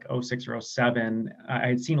maybe like 06 or 07. I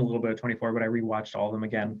had seen a little bit of 24, but I rewatched all of them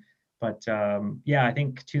again. But I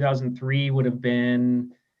think 2003 would have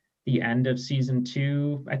been the end of season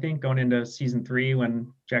 2, I think, going into season 3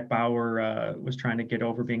 when Jack Bauer was trying to get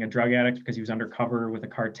over being a drug addict because he was undercover with a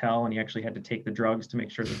cartel, and he actually had to take the drugs to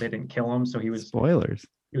make sure that they didn't kill him. So he was spoilers.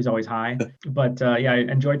 He was always high. But I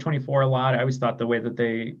enjoyed 24 a lot. I always thought the way that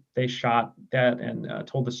they shot that and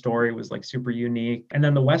told the story was like super unique. And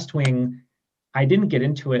then The West Wing, I didn't get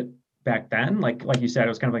into it back then. Like you said, it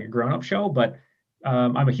was kind of like a grown-up show, but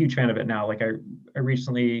I'm a huge fan of it now. Like I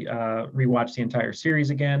recently rewatched the entire series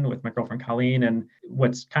again with my girlfriend Colleen. And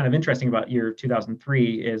what's kind of interesting about year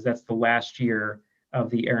 2003 is that's the last year of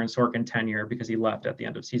the Aaron Sorkin tenure because he left at the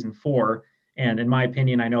end of season 4. And in my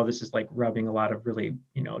opinion, I know this is like rubbing a lot of really,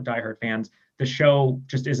 diehard fans. The show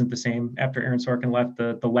just isn't the same after Aaron Sorkin left.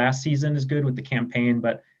 The last season is good with the campaign,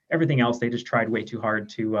 but everything else, they just tried way too hard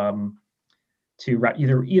to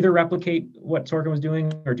either replicate what Sorkin was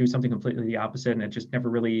doing or do something completely the opposite. And it just never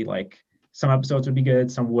really, like, some episodes would be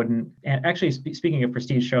good, some wouldn't. And actually, speaking of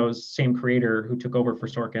prestige shows, same creator who took over for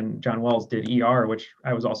Sorkin, John Wells, did ER, which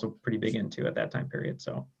I was also pretty big into at that time period.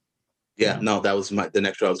 So yeah, no, that was the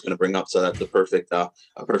next show I was going to bring up. So that's a perfect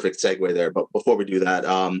segue there. But before we do that,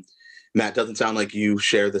 Matt, doesn't sound like you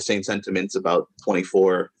share the same sentiments about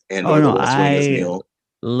 24 and The West Wing as Neil.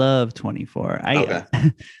 Love 24. Okay.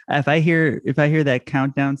 If I hear that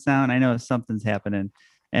countdown sound, I know something's happening.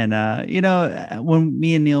 And when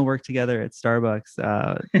me and Neil worked together at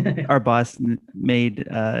Starbucks, our boss made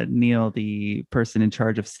Neil the person in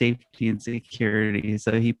charge of safety and security.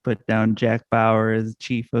 So he put down Jack Bauer as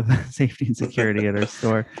chief of safety and security at our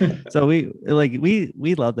store. So we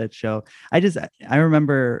love that show. I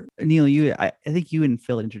remember, Neil, I think you and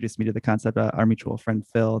Phil introduced me to the concept, our mutual friend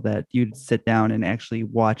Phil, that you'd sit down and actually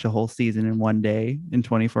watch a whole season in one day in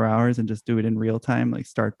 24 hours and just do it in real time, like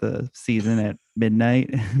start the season at midnight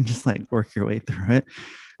and just like work your way through it.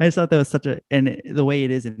 I just thought that was and the way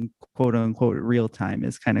it is in quote unquote real time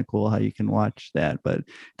is kind of cool, how you can watch that, but it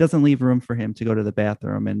doesn't leave room for him to go to the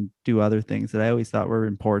bathroom and do other things that I always thought were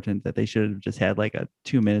important, that they should have just had like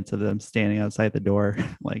 2 minutes of them standing outside the door,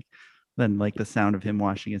 like then like the sound of him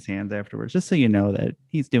washing his hands afterwards, just so you know that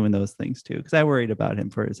he's doing those things too, because I worried about him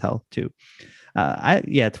for his health too.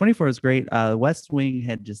 24 is great. West Wing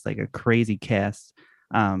had just like a crazy cast,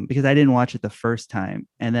 because I didn't watch it the first time,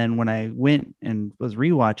 and then when I went and was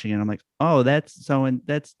rewatching it, I'm like, oh, that's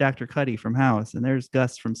Dr. Cuddy from House, and there's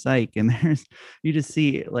Gus from Psych, and you just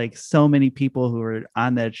see like so many people who are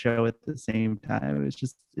on that show at the same time. It's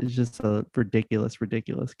just a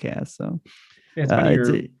ridiculous cast. So it's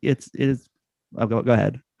funny. It is. I'll go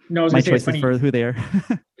ahead. No, I was my choices for who they are.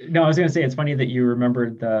 No, I was going to say it's funny that you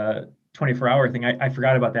remembered the 24-hour thing. I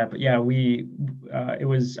forgot about that, but yeah, it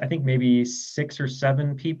was, I think, maybe 6 or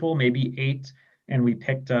 7 people, maybe 8, and we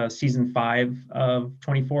picked season 5 of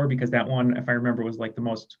 24 because that one, if I remember, was like the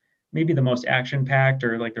most action packed,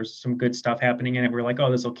 or like there's some good stuff happening in it. We're like, oh,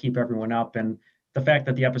 this will keep everyone up. And the fact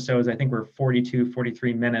that the episodes, I think, were 42,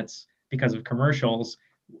 43 minutes because of commercials,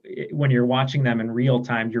 when you're watching them in real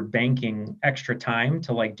time, you're banking extra time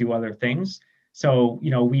to like do other things. So,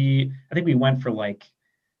 I think we went for like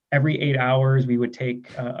every 8 hours, we would take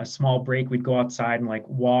a small break. We'd go outside and like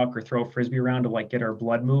walk or throw a Frisbee around to like get our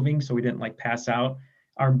blood moving so we didn't like pass out.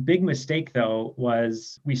 Our big mistake though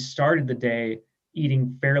was we started the day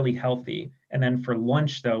eating fairly healthy. And then for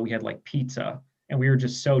lunch though, we had like pizza and we were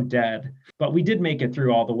just so dead. But we did make it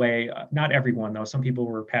through all the way. Not everyone though. Some people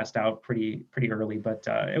were passed out pretty early, but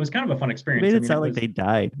it was kind of a fun experience. You made it sound like they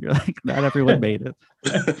died. You're like, not everyone made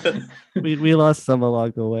it. we lost some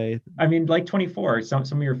along the way. I mean, like 24, some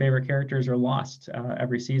of your favorite characters are lost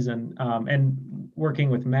every season. And working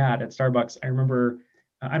with Matt at Starbucks, I remember,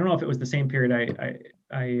 I don't know if it was the same period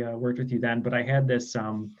I worked with you then, but I had this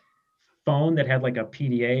phone that had like a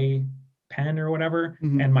PDA pen or whatever,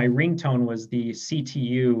 and my ringtone was the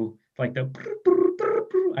CTU, like the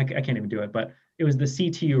I can't even do it, but it was the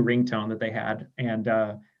CTU ringtone that they had. And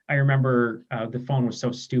I remember the phone was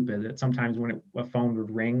so stupid that sometimes when a phone would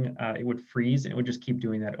ring, it would freeze and it would just keep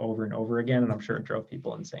doing that over and over again. And I'm sure it drove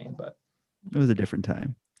people insane, but it was a different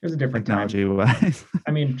time. It was a different technology time. Wise.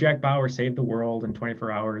 I mean, Jack Bauer saved the world in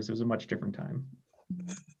 24 hours. It was a much different time.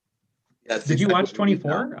 Yeah, did you watch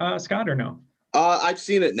 24, Scott, or no? I've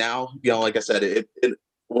seen it now. Like I said, it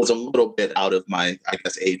was a little bit out of my, I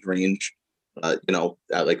guess, age range. At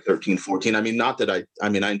like 13, 14. I mean, not that I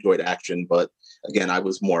enjoyed action, but again, I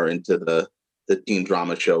was more into the teen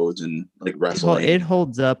drama shows and like wrestling. Well, it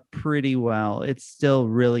holds up pretty well. It's still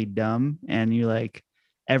really dumb, and you like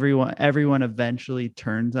everyone eventually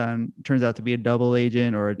turns out to be a double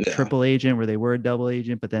agent or a triple agent, where they were a double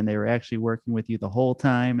agent, but then they were actually working with you the whole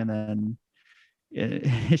time, and then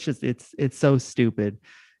it's so stupid.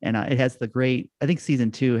 And it has the great, I think season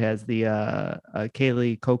 2 has the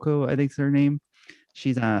Kaylee Coco, I think's her name.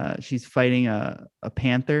 She's fighting a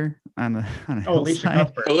panther on a Alicia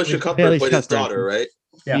Cuthbert. Alicia Cuthbert played his daughter, right?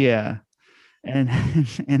 Yeah. And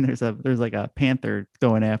there's like a panther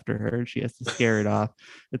going after her. She has to scare it off.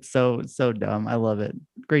 It's so dumb. I love it.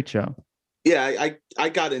 Great show. Yeah, I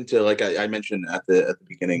got into, like I mentioned at the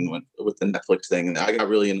beginning with the Netflix thing, and I got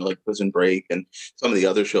really into like Prison Break and some of the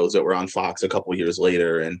other shows that were on Fox a couple years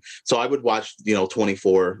later, and so I would watch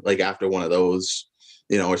 24 like after one of those,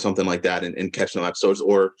 or something like that, and catch some episodes,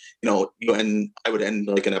 or and I would end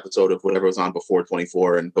like an episode of whatever was on before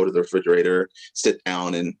 24 and go to the refrigerator, sit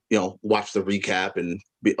down, and watch the recap and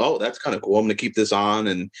be, oh, that's kind of cool, I'm gonna keep this on,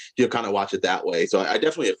 and kind of watch it that way. So I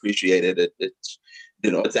definitely appreciated it.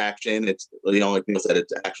 It's action. It's, like Neil said,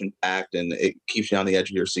 it's action packed and it keeps you on the edge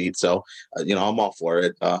of your seat. So, I'm all for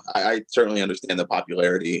it. I certainly understand the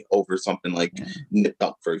popularity over something like Nip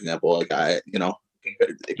Tuck, for example. Like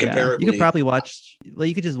comparably, you could probably watch,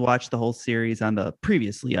 you could just watch the whole series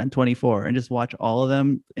previously on 24 and just watch all of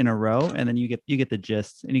them in a row. And then you get the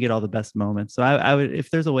gist and you get all the best moments. So I would, if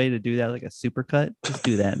there's a way to do that, like a super cut, just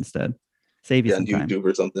do that instead. Save you some time. YouTube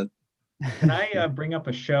or something. Can I bring up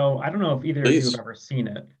a show? I don't know if either of you have ever seen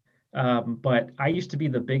it, but I used to be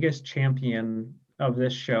the biggest champion of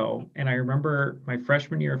this show, and I remember my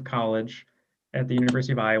freshman year of college at the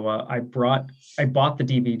University of Iowa, I bought the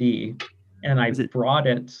DVD and I Is it brought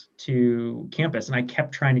it to campus, and I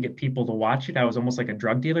kept trying to get people to watch it. I was almost like a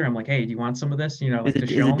drug dealer. I'm like, hey, do you want some of this? is Like to it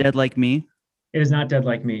show them. Dead Like Me? It is not Dead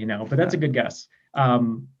Like Me, no, but that's a good guess. I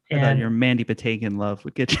thought your And Mandy Patinkin love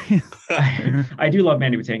would get you. I do love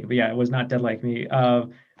Mandy Patinkin, but yeah, it was not Dead Like Me.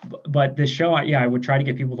 But this show, I would try to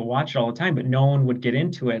get people to watch it all the time, but no one would get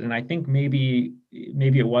into it. And I think maybe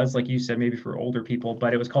it was like you said, maybe for older people,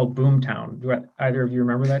 but it was called Boomtown. Do either of you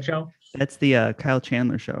remember that show? That's the Kyle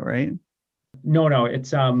Chandler show, right? No,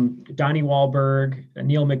 it's Donnie Wahlberg,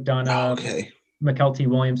 Neil McDonough, Okay. McKelty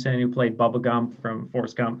Williamson, who played Bubba Gump from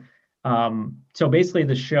Forrest Gump. So basically,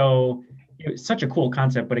 the show, it was such a cool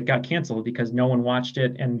concept, but it got canceled because no one watched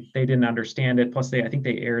it and they didn't understand it. Plus, I think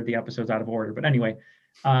they aired the episodes out of order. But anyway,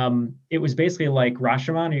 it was basically like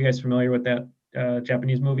Rashomon. Are you guys familiar with that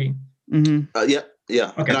Japanese movie? Mm-hmm.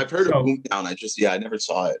 Yeah. Okay, And I've heard so- of Boomtown. I never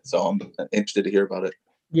saw it, so I'm interested to hear about it.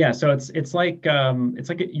 Yeah, so it's like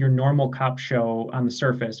your normal cop show on the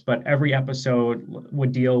surface, but every episode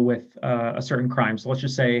would deal with a certain crime. So let's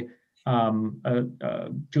just say a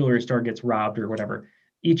jewelry store gets robbed or whatever.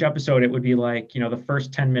 Each episode, it would be like, the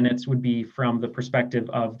first 10 minutes would be from the perspective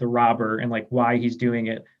of the robber and like why he's doing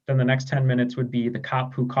it. Then the next 10 minutes would be the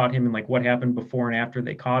cop who caught him and like what happened before and after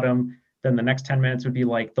they caught him. Then the next 10 minutes would be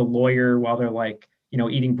like the lawyer while they're like,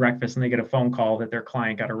 eating breakfast and they get a phone call that their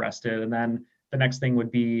client got arrested. And then the next thing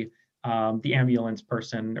would be the ambulance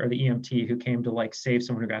person or the EMT who came to like save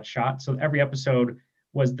someone who got shot. So every episode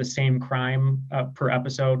was the same crime per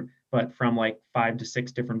episode, but from like 5 to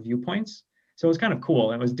 6 different viewpoints. So it was kind of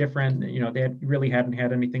cool. It was different. They really hadn't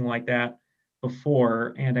had anything like that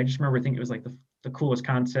before. And I just remember thinking it was like the coolest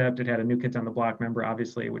concept. It had a New Kids on the Block member,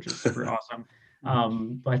 obviously, which is super awesome.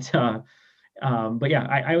 But yeah,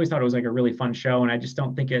 I always thought it was like a really fun show, and I just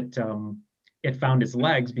don't think it found its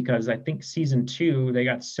legs because I think season 2, they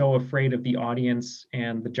got so afraid of the audience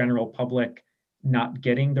and the general public not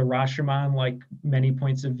getting the Rashomon, like many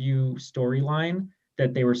points of view storyline,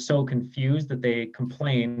 that they were so confused that they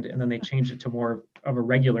complained, and then they changed it to more of a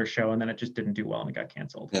regular show, and then it just didn't do well and it got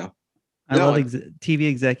canceled. Yeah. I love TV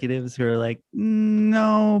executives who are like,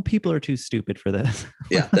 no, people are too stupid for this.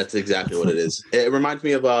 Yeah, that's exactly what it is. It reminds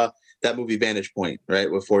me of that movie Vantage Point, right,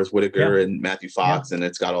 with Forrest Whitaker and Matthew Fox, and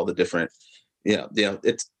it's got all the different. Yeah,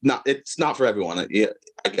 it's not for everyone. I get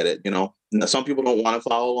it. Some people don't want to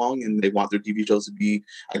follow along, and they want their TV shows to be,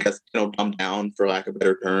 I guess, dumbed down, for lack of a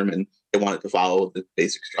better term, and they want it to follow the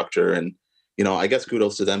basic structure. And I guess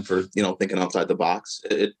kudos to them for thinking outside the box.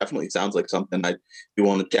 It definitely sounds like something I'd be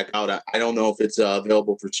willing to check out. I don't know if it's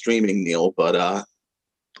available for streaming, Neil, but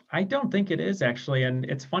I don't think it is actually, and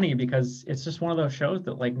it's funny because it's just one of those shows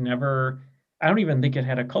that like never. I don't even think it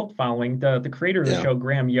had a cult following. The creator of the show,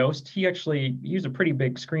 Graham Yost, he was a pretty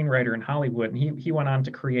big screenwriter in Hollywood, and he went on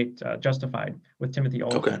to create Justified with Timothy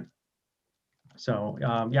Olyphant. Okay. So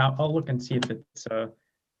yeah, I'll look and see if it's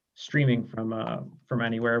streaming from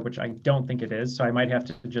anywhere, which I don't think it is. So I might have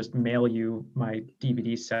to just mail you my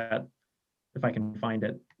DVD set if I can find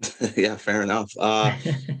it. Yeah, fair enough.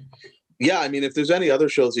 Yeah, I mean, if there's any other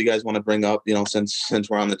shows you guys want to bring up, since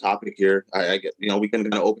we're on the topic here, I get, we can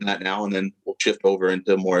kind of open that now, and then we'll shift over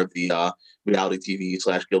into more of the reality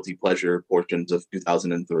TV / guilty pleasure portions of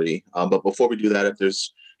 2003. But before we do that, if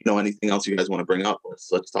there's anything else you guys want to bring up,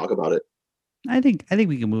 let's talk about it. I think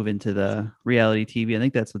we can move into the reality TV. I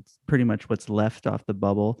think that's pretty much what's left off the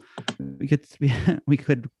bubble. We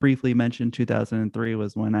could briefly mention 2003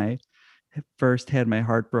 was when I first had my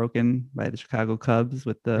heart broken by the Chicago Cubs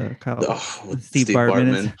with Steve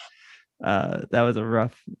Bartman.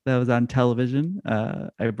 That was on television.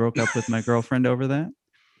 I broke up with my girlfriend over that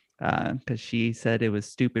because she said it was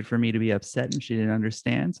stupid for me to be upset and she didn't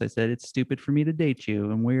understand. So I said, it's stupid for me to date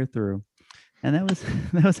you, and we're through. And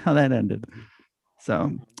that was how that ended.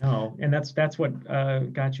 So and that's what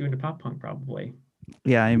got you into pop punk, probably.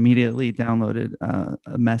 Yeah, I immediately downloaded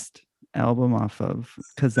a Mest album off of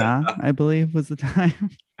Kazaa, I believe was the time.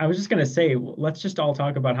 I was just going to say, let's just all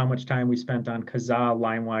talk about how much time we spent on Kazaa,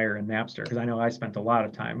 LimeWire, and Napster, because I know I spent a lot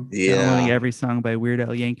of time. Downloading every song by Weird Al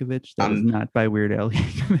Yankovic that was not by Weird Al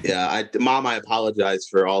Yankovic. Yeah, Mom, I apologize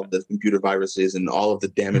for all the computer viruses and all of the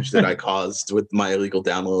damage that I caused with my illegal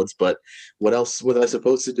downloads, but what else was I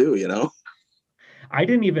supposed to do, I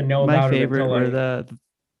didn't even know about it until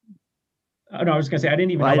I was going to say, I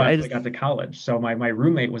didn't even know about it until I got to college. So my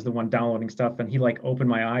roommate was the one downloading stuff, and he like opened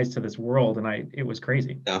my eyes to this world, and it was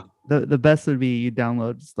crazy. Yeah. The best would be you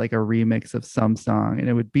download like a remix of some song, and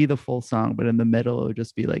it would be the full song, but in the middle it would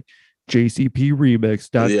just be like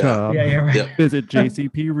jcpremix.com. Yeah, right. Yep. Visit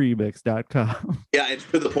jcpremix.com. Yeah, it's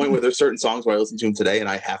to the point where there's certain songs where I listen to them today and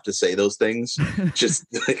I have to say those things just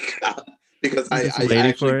like because You're I just waiting for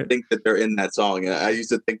actually it. think that they're in that song. And I used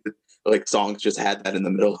to think that like songs just had that in the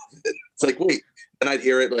middle of it. It's like, wait, and I'd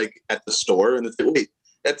hear it like at the store and it's like, wait,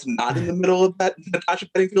 that's not in the middle of that Natasha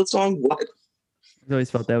Bedingfield song? What? I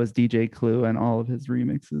always felt that was DJ Clue on all of his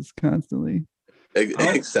remixes constantly.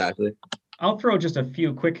 Exactly. I'll throw just a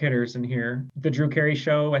few quick hitters in here. The Drew Carey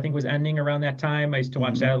show, I think, was ending around that time. I used to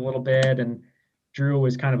watch that a little bit, and Drew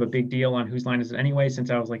was kind of a big deal on Whose Line Is It Anyway, since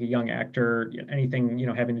I was like a young actor. Anything,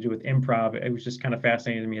 having to do with improv, it was just kind of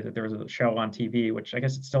fascinating to me that there was a show on TV, which I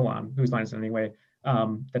guess it's still on, Whose Line Is It Anyway,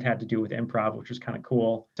 that had to do with improv, which was kind of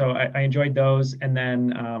cool. So I enjoyed those. And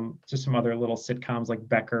then just some other little sitcoms like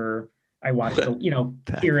Becker. I watched,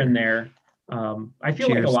 here and there. I feel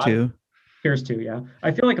like a lot. Cheers to, yeah. I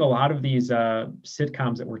feel like a lot of these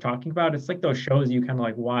sitcoms that we're talking about, it's like those shows you kind of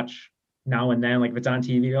like watch now and then. Like if it's on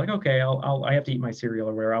TV, you're like, okay, I have to eat my cereal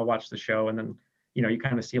or where I'll watch the show, and then you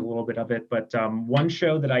kind of see a little bit of it. But one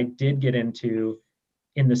show that I did get into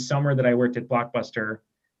in the summer that I worked at Blockbuster,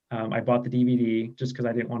 I bought the DVD just because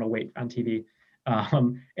I didn't want to wait on TV.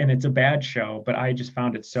 And it's a bad show, but I just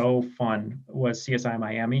found it so fun. Was CSI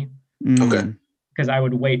Miami? Okay. Because I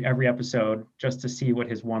would wait every episode just to see what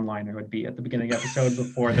his one-liner would be at the beginning of the episode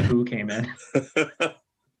before the Who came in.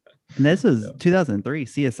 And this was 2003.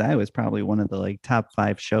 CSI was probably one of the like top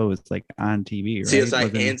 5 shows like on TV, right? CSI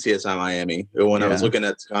and CSI Miami. When I was looking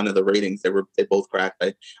at kind of the ratings, they both cracked.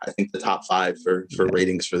 I think the top 5 for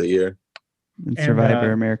ratings for the year. And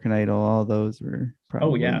Survivor, American Idol, all those were probably.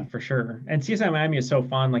 Oh yeah, for sure. And CSI Miami is so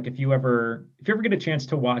fun. Like if you ever get a chance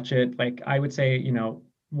to watch it, like I would say,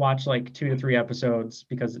 watch like 2 to 3 episodes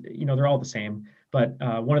because they're all the same. But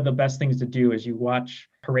one of the best things to do is you watch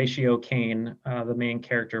Horatio Kane, the main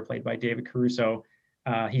character played by David Caruso.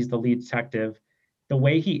 He's the lead detective. The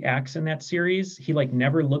way he acts in that series, he like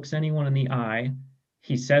never looks anyone in the eye.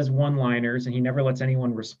 He says one-liners and he never lets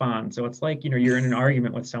anyone respond. So it's like, you're in an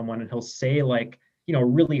argument with someone and he'll say like,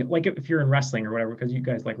 really like if you're in wrestling or whatever, because you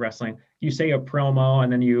guys like wrestling, you say a promo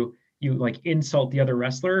and then you like insult the other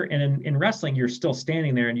wrestler. And in wrestling, you're still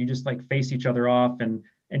standing there and you just like face each other off and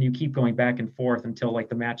you keep going back and forth until like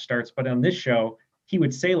the match starts. But on this show, he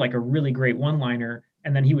would say like a really great one-liner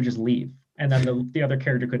and then he would just leave. And then the other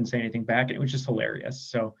character couldn't say anything back. And it was just hilarious.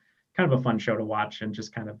 So kind of a fun show to watch and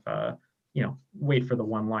just kind of, wait for the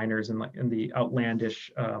one-liners and the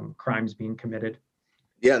outlandish crimes being committed.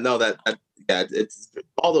 Yeah, no, it's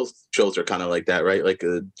all those shows are kind of like that, right? Like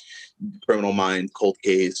a Criminal Minds, Cold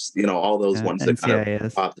Case, all those ones that kind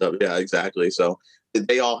of popped up. Yeah, exactly. So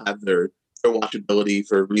they all have their watchability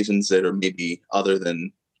for reasons that are maybe other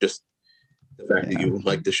than just the fact that you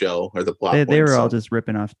like the show or the plot. They were all just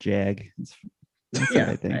ripping off JAG.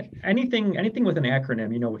 I think anything with an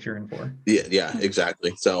acronym, you know what you're in for. Yeah,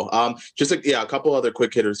 exactly. So just a couple other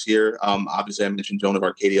quick hitters here. Obviously I mentioned Joan of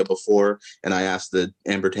Arcadia before, and I asked the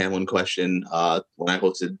Amber Tamlin question when I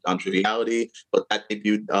hosted on Triviality, but that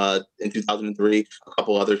debuted in 2003. A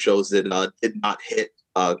couple other shows that did not hit.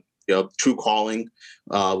 True Calling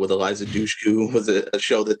with Eliza Dushku was a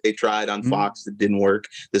show that they tried on Fox that didn't work.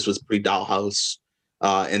 This was pre-Dollhouse.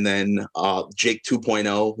 And then Jake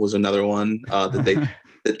 2.0 was another one that they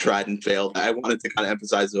that tried and failed. I wanted to kind of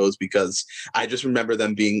emphasize those because I just remember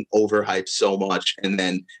them being overhyped so much. And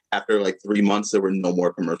then after like 3 months, there were no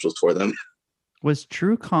more commercials for them. Was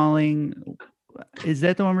True Calling, is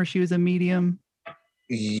that the one where she was a medium?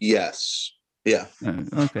 Yes. Yeah.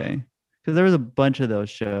 Okay. Because there was a bunch of those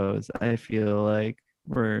shows, I feel like,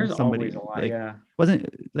 where There's somebody always a lot, like, yeah. wasn't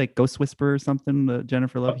it like Ghost Whisperer or something, the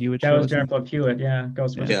Jennifer Love Hewitt that show? was Jennifer Love Hewitt, yeah.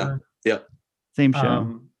 Ghost Whisperer. Yeah. Same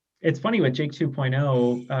show. It's funny with Jake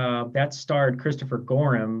 2.0, that starred Christopher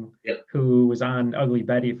Gorham, who was on Ugly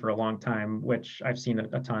Betty for a long time, which I've seen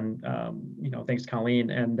a ton, thanks to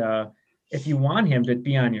Colleen. And if you want him to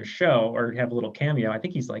be on your show or have a little cameo, I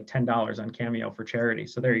think he's like $10 on Cameo for charity.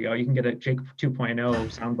 So there you go. You can get a Jake 2.0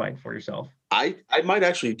 soundbite for yourself. I might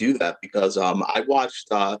actually do that because I watched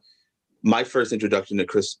my first introduction to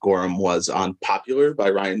Chris Gorham was on Popular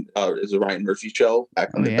by Ryan. Is a Ryan Murphy show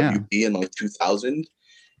back on the WB in like 2000.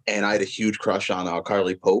 And I had a huge crush on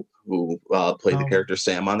Carly Pope, who played the character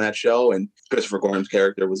Sam on that show. And Christopher Gorham's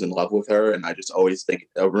character was in love with her. And I just always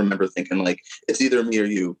remember thinking, like, it's either me or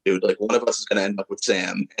you, dude. Like, one of us is going to end up with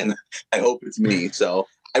Sam. And I hope it's me. So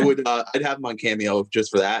I'd have him on Cameo just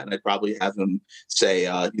for that. And I'd probably have him say,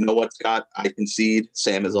 you know what, Scott, I concede.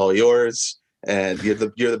 Sam is all yours. And you're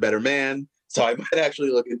the better man. So I might actually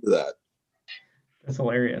look into that. That's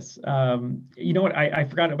hilarious. You know what? I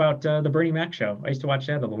forgot about the Bernie Mac show. I used to watch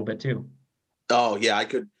that a little bit too. Oh yeah,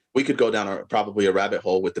 we could go down probably a rabbit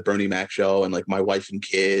hole with the Bernie Mac show and like My Wife and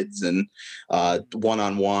Kids and One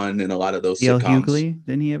on One and a lot of those D.L. sitcoms. Hughley,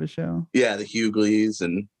 didn't he have a show? Yeah, the Hughleys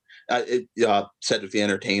and Cedric the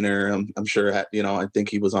Entertainer. I'm sure I think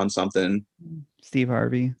he was on something. Steve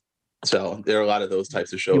Harvey. So there are a lot of those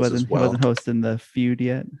types of shows as well. He wasn't hosting the Feud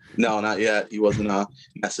yet. No, not yet. He wasn't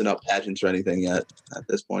messing up pageants or anything yet at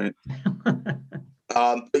this point.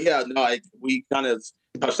 But yeah, no, we kind of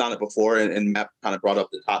touched on it before, and Matt kind of brought up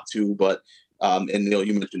the top two, but and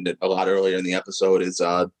you mentioned it a lot earlier in the episode is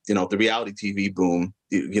the reality TV boom,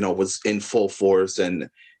 was in full force, and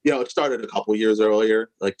it started a couple years earlier,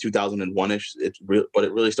 like 2001ish. But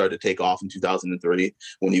it really started to take off in 2003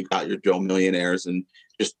 when you got your Joe Millionaires, and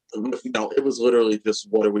just it was literally just,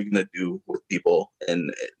 what are we going to do with people,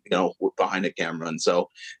 and behind the camera. And so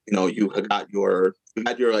you had your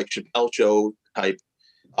like Chappelle Show type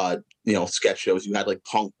sketch shows. You had like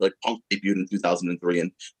Punk debuted in 2003,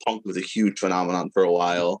 and Punk was a huge phenomenon for a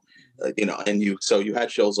while. And you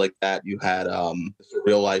had shows like that. You had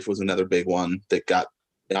Real Life was another big one that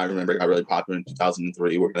I remember got really popular in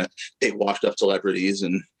 2003. We're gonna take washed up celebrities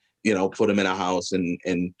and put them in a house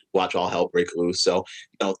and watch all hell break loose. So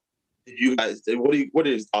did you guys, what are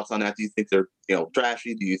your thoughts on that? Do you think they're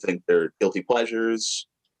trashy? Do you think they're guilty pleasures?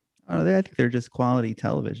 Oh, I think they're just quality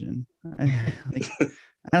television. I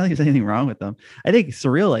don't think there's anything wrong with them. I think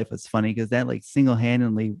Surreal Life was funny because that like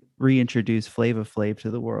single-handedly reintroduced Flava Flav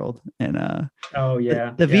to the world. And oh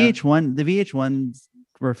yeah, the VH1s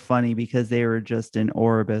were funny because they were just an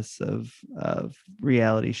orbis of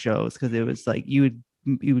reality shows, because it was like you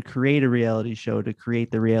would create a reality show to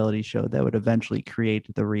create the reality show that would eventually create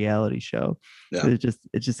the reality show. Yeah.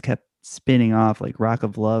 It just kept spinning off, like Rock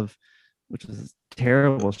of Love, which was a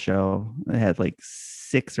terrible show. It had like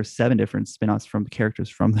 6 or 7 different spin-offs from characters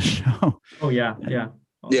from the show. Oh yeah. Yeah,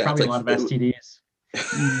 probably a lot of STDs.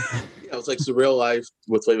 It was like Surreal Life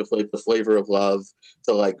with Flava Flav, The Flavor of Love,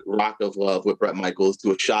 to like Rock of Love with Bret Michaels,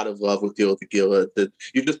 to A Shot of Love with Tila Tequila.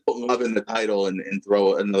 You just put love in the title and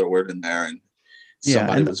throw another word in there, and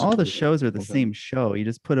all the shows are the same show. You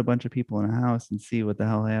just put a bunch of people in a house and see what the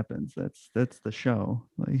hell happens. That's the show.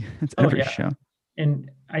 Like it's every show.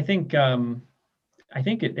 And I think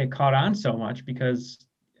it caught on so much because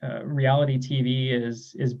reality TV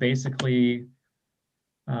is basically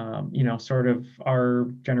sort of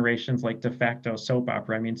our generation's like de facto soap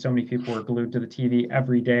opera. I mean, so many people were glued to the TV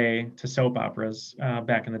every day to soap operas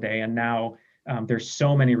back in the day, and now there's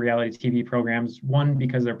so many reality TV programs. One,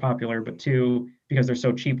 because they're popular, but 2, because they're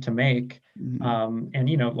so cheap to make. Mm-hmm.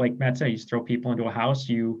 And like Matt said, you just throw people into a house,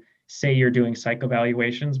 you say you're doing psych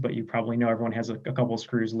evaluations, but you probably know everyone has a couple of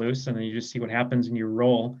screws loose, and then you just see what happens and you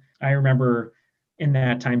roll. I remember in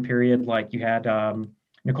that time period, like you had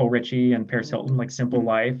Nicole Richie and Paris Hilton, like Simple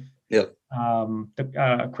Life. Yep.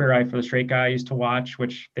 The Queer Eye for the Straight Guy I used to watch,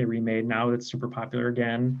 which they remade now. That's super popular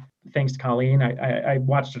again. Thanks to Colleen. I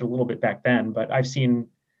watched it a little bit back then, but I've seen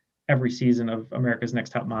every season of America's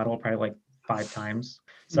Next Top Model probably like 5 times.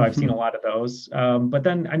 So I've seen a lot of those. But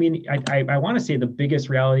then, I mean, I want to say the biggest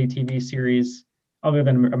reality TV series, other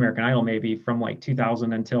than American Idol, maybe from like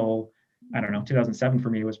 2000 until, I don't know, 2007 for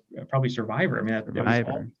me was probably Survivor. I mean, that was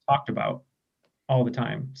all talked about all the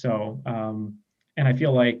time. So, and I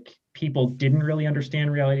feel like people didn't really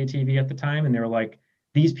understand reality TV at the time, and they were like,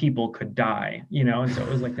 these people could die, and so it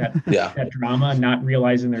was like that that drama, not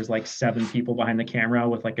realizing there's like 7 people behind the camera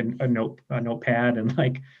with like a notepad and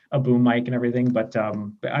like a boom mic and everything. But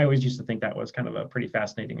I always used to think that was kind of a pretty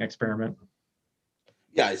fascinating experiment.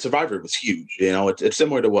 Yeah, Survivor was huge. It's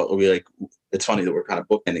similar to what we like. It's funny that we're kind of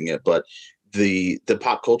bookending it, but the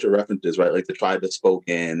pop culture references, right? Like the Tribe That Spoke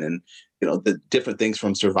In, and the different things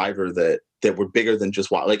from Survivor that were bigger than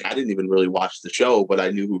just like I didn't even really watch the show, but I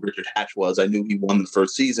knew who Richard Hatch was. I knew he won the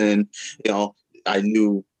first season. I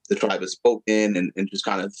knew the Tribe That Spoke In, and just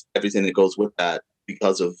kind of everything that goes with that,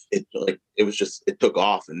 because of it. Like it took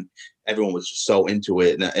off, and everyone was just so into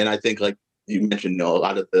it. And I think, like you mentioned, a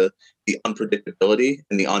lot of the unpredictability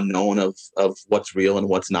and the unknown of what's real and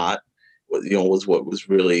what's not, was what was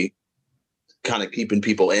really kind of keeping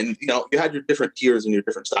people in. You had your different tiers and your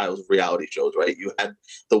different styles of reality shows, right? You had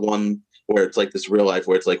the one where it's like this Real Life,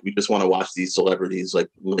 where it's like, we just want to watch these celebrities like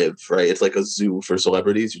live, right? It's like a zoo for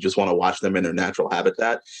celebrities. You just want to watch them in their natural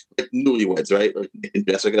habitat, like Newlyweds, right? Like Nick and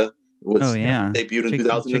Jessica was debuted in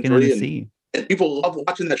 2003, and people love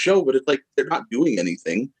watching that show, but it's like they're not doing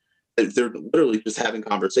anything. they're literally just having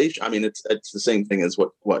conversation. I mean, it's the same thing as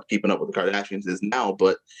what Keeping Up with the Kardashians is now,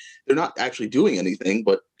 but they're not actually doing anything,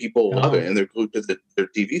 but people love it, and they're glued to their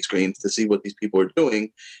TV screens to see what these people are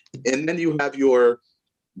doing. And then you have your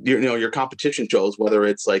competition shows, whether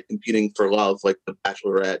it's like competing for love, like The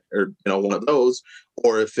Bachelorette, or one of those,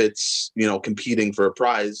 or if it's competing for a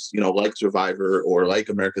prize, like Survivor or like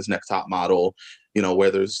America's Next Top Model,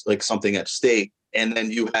 where there's like something at stake. And then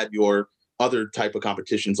you had your other type of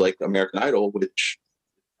competitions like American Idol, which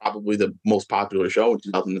probably the most popular show in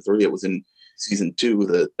 2003. It was in season 2,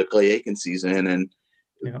 the Clay Aiken season, and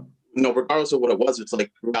regardless of what it was, it's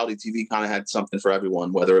like reality TV kind of had something for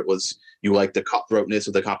everyone, whether it was you like the cutthroatness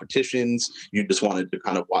of the competitions, you just wanted to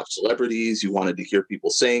kind of watch celebrities, you wanted to hear people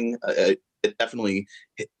sing. It definitely,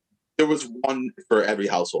 there was one for every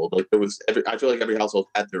household. Like I feel like every household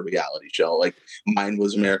had their reality show. Like mine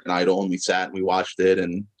was American Idol, and we sat and we watched it,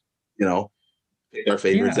 and picked our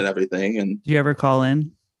favorites and everything. And do you ever call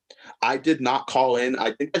in? I did not call in.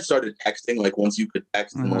 I think I started texting like once you could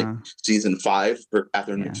text in like season 5 for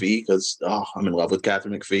Catherine McPhee, because I'm in love with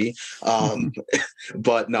Catherine McPhee.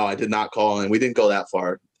 But no, I did not call in. We didn't go that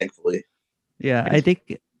far, thankfully. Yeah, I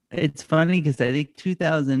think it's funny because I think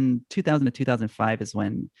 2000 to 2005 is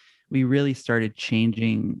when we really started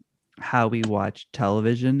changing how we watch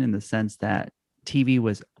television, in the sense that TV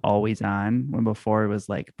was always on, when before it was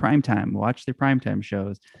like primetime, watch the primetime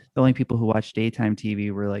shows. The only people who watched daytime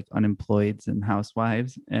TV were like unemployeds and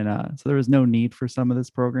housewives. And so there was no need for some of this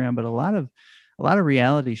program, but a lot of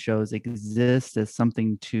reality shows exist as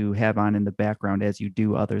something to have on in the background as you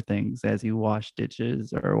do other things, as you wash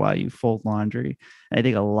dishes or while you fold laundry. And I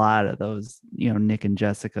think a lot of those, Nick and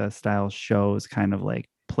Jessica style shows kind of like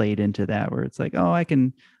played into that, where it's like, oh, I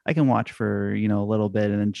can watch for a little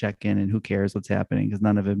bit and then check in, and who cares what's happening, because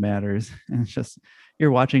none of it matters. And it's just,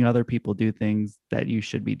 you're watching other people do things that you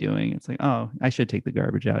should be doing. It's like, oh, I should take the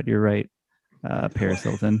garbage out. You're right, Paris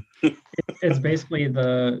Hilton. It's basically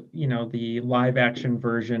the live action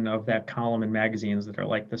version of that column in magazines that are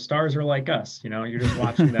like, the stars are like us. You're just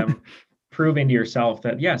watching them proving to yourself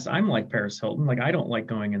that, yes, I'm like Paris Hilton. Like, I don't like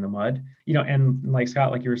going in the mud, and like Scott,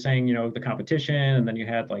 like you were saying, the competition, and then you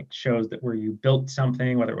had like shows where you built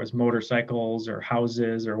something, whether it was motorcycles or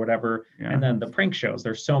houses or whatever. Yeah. And then the prank shows,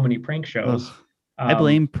 there's so many prank shows. I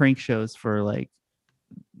blame prank shows for like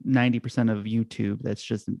 90% of YouTube. That's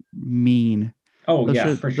just mean. Oh, those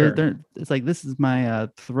shows, for sure. It's like, this is my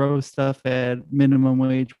throw stuff at minimum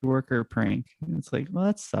wage worker prank. And it's like, well,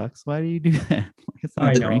 that sucks. Why do you do that? Like, it's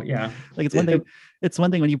not a prank. Yeah. Like, it's one thing. It's one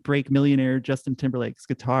thing when you break millionaire Justin Timberlake's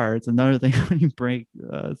guitar. It's another thing when you break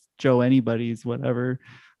Joe Anybody's whatever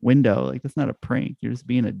window. Like, that's not a prank. You're just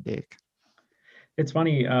being a dick. It's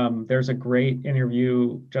funny. There's a great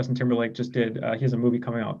interview Justin Timberlake just did. He has a movie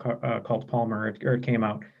coming out called Palmer, or it came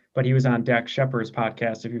out, but he was on Dax Shepard's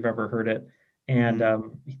podcast, if you've ever heard it. And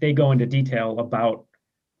they go into detail about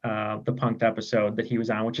the Punk'd episode that he was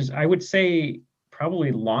on, which is, I would say,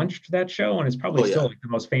 probably launched that show, and is probably still like the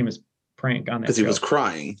most famous prank on that show. Because he was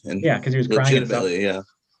crying. And because he was crying. Legitimately, yeah.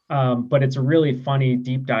 But it's a really funny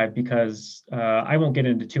deep dive, because I won't get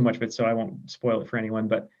into too much of it, so I won't spoil it for anyone.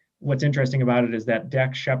 But what's interesting about it is that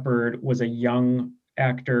Dax Shepard was a young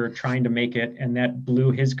actor trying to make it, and that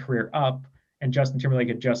blew his career up. And Justin Timberlake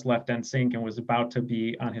had just left NSYNC and was about to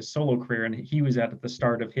be on his solo career, and he was at the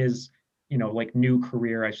start of his, like new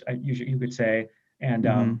career, you could say.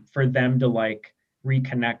 And for them to like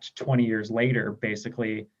reconnect 20 years later,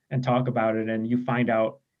 basically, and talk about it, and you find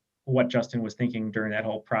out what Justin was thinking during that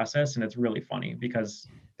whole process, and it's really funny because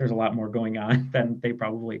there's a lot more going on than they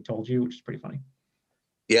probably told you, which is pretty funny.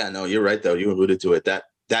 Yeah, no, you're right though. You alluded to it. That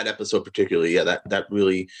episode particularly,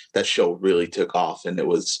 that show really took off, and it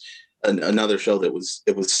was another show that was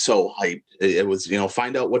so hyped. It was,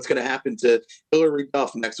 find out what's going to happen to Hillary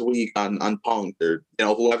Duff next week on Punk'd, or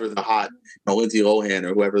whoever the hot, Lindsay Lohan,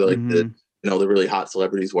 or whoever like the really hot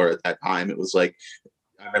celebrities were at that time. It was like,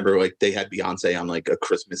 I remember like they had Beyonce on like a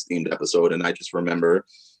Christmas themed episode, and I just remember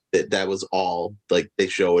that was all like they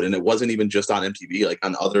showed, and it wasn't even just on MTV, like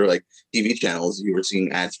on other like TV channels you were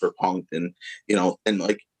seeing ads for Punk'd, and and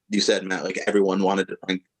like you said, Matt, like everyone wanted to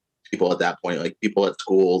prank people at that point. Like people at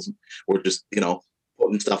schools were just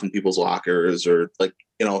putting stuff in people's lockers, or like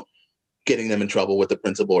getting them in trouble with the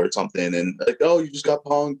principal or something, and like, oh, you just got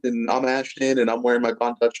punked, and I'm Ashton, and I'm wearing my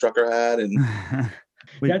Von Dutch trucker hat, and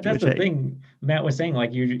that's the thing Matt was saying,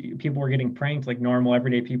 like people were getting pranked like normal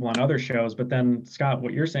everyday people on other shows, but then Scott,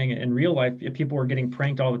 what you're saying, in real life people were getting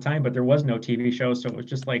pranked all the time, but there was no TV show, so it was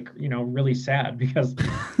just like really sad, because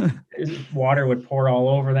water would pour all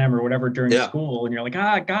over them or whatever during school, and you're like,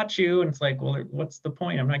 I got you, and it's like, well, what's the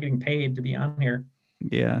point? I'm not getting paid to be on here.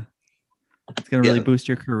 Yeah, It's going to really Yeah. boost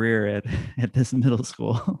your career at this middle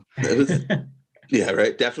school. It was, yeah,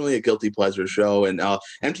 right. Definitely a guilty pleasure show. And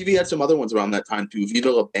MTV had some other ones around that time too.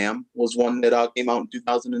 Viva La Bam was one that came out in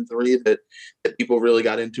 2003 that people really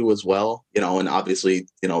got into as well. And obviously,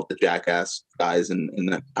 the Jackass guys and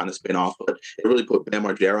that kind of spin off. But it really put Bam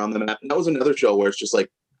Margera on the map. And that was another show where it's just like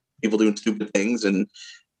people doing stupid things and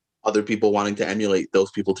other people wanting to emulate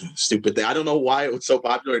those people doing stupid things. I don't know why it was so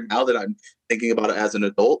popular now that I'm thinking about it as an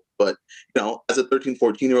adult, but as a 13,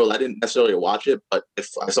 14-year-old, I didn't necessarily watch it, but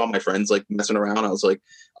if I saw my friends like messing around, I was like,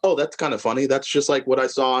 oh, that's kind of funny. That's just like what I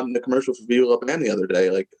saw in the commercial for Viva La Bam the other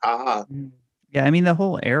day. Like, aha. Yeah, I mean, the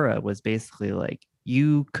whole era was basically like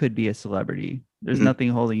you could be a celebrity. There's nothing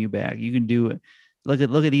holding you back. You can do it. Look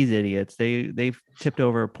at these idiots. They've tipped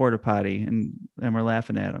over a porta potty and we're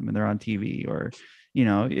laughing at them and they're on TV. Or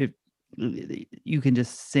if you can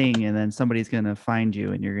just sing and then somebody's going to find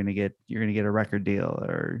you and you're going to get a record deal,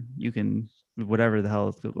 or you can, whatever the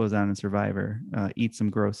hell goes on in Survivor, eat some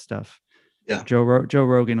gross stuff. Yeah. Joe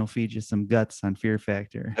Rogan will feed you some guts on Fear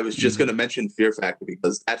Factor. I was just going to mention Fear Factor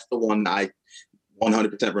because that's the one I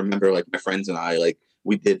 100% remember. Like my friends and I, like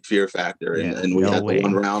we did Fear Factor and we had the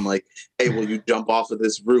one round like, hey, will you jump off of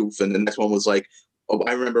this roof? And the next one was like, oh,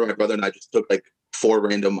 I remember my brother and I just took like 4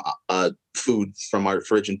 random foods from our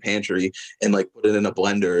fridge and pantry and like put it in a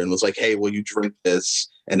blender and was like, hey, will you drink this?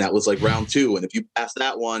 And that was like round 2. And if you passed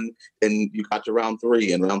that one, then you got to round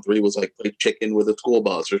 3. And round 3 was like play chicken with a school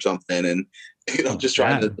bus or something. And just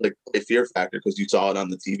trying to like play Fear Factor because you saw it on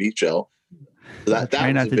the TV show. So that Try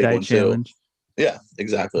was not a to big die one challenge. too. Yeah,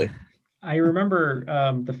 exactly. I remember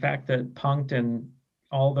the fact that Punk'd and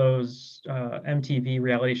all those MTV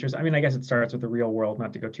reality shows. I mean, I guess it starts with The Real World,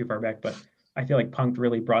 not to go too far back, but I feel like Punk'd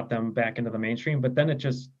really brought them back into the mainstream. But then it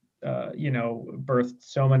just, birthed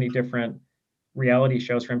so many different reality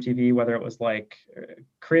shows for MTV, whether it was like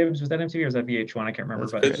Cribs, was that MTV or was that VH1? I can't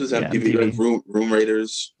remember. But Cribs was MTV. Room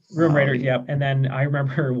Raiders. Room Raiders, yeah. And then I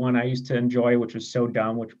remember one I used to enjoy, which was so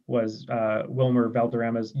dumb, which was Wilmer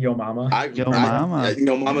Valderrama's Yo Mama. Yo Mama.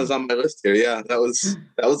 Yo Mama's on my list here. Yeah, that was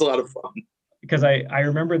a lot of fun. Because I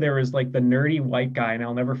remember there was like the nerdy white guy, and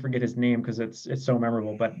I'll never forget his name because it's so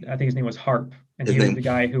memorable. But I think his name was Harp, and he was the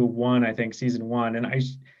guy who won, I think, season 1. And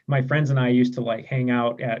my friends and I used to like hang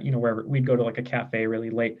out at wherever we'd go to like a cafe really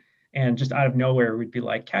late, and just out of nowhere we'd be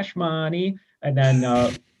like cash money, and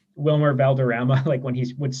then Wilmer Valderrama, like when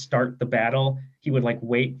he would start the battle, he would like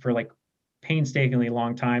wait for like painstakingly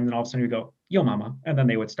long time, and all of a sudden he'd go Yo Mama, and then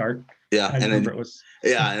they would start. Yeah, and then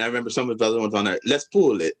and I remember some of the other ones on there. Let's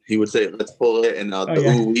pull it. He would say, "Let's pull it," and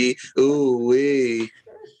ooh wee,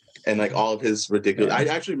 and like all of his ridiculous. I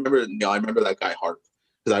actually remember. I remember that guy Harp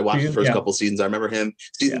because I watched the first couple seasons. I remember him.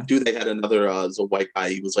 Season 2, they had another a white guy.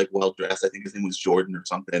 He was like well dressed. I think his name was Jordan or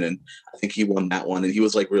something, and I think he won that one. And he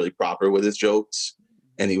was like really proper with his jokes,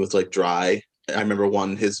 and he was like dry. I remember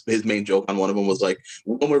his main joke on one of them was like,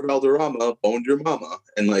 Wilmer Valderrama boned your mama.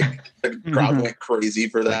 And like the crowd went crazy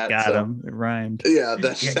for that. Got him. It rhymed. Yeah,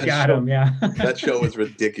 that show was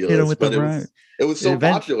ridiculous. But it was so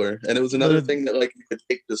popular. And it was another thing that like you could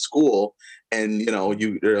take to school and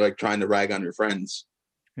you're like trying to rag on your friends.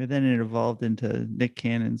 And then it evolved into Nick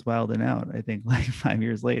Cannon's Wild 'N Out, I think like 5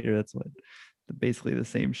 years later. That's basically the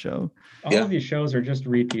same show. All of these shows are just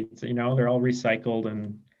repeats, they're all recycled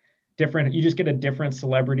and different. You just get a different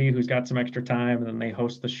celebrity who's got some extra time, and then they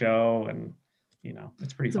host the show, and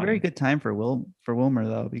it's pretty. It's a very good time for Wilmer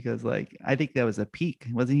though, because like I think that was a peak.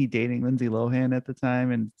 Wasn't he dating Lindsay Lohan at the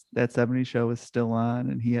time? And that '70s show was still on,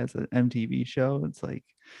 and he has an MTV show. It's like,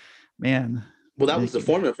 man. Well, that was the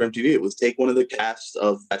formula for MTV. It was take one of the casts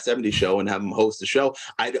of that '70s show and have them host the show.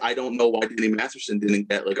 I don't know why Danny Masterson didn't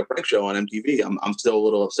get like a prank show on MTV. I'm still a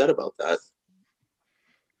little upset about that.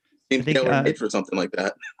 Seems tailor-made for something like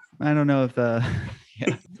that. I don't know if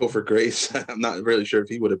Go for Grace. I'm not really sure if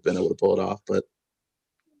he would have been able to pull it off, but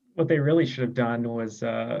what they really should have done was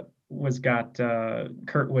got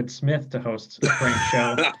Kurtwood Smith to host a prank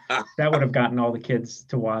show. That would have gotten all the kids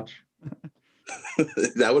to watch.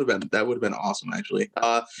 that would have been awesome, actually.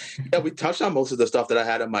 We touched on most of the stuff that I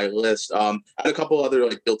had on my list. I had a couple other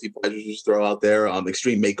like guilty pleasures to throw out there.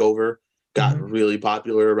 Extreme Makeover got really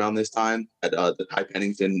popular around this time at the Ty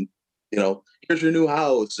Pennington. Here's your new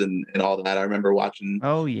house and all that. I remember watching.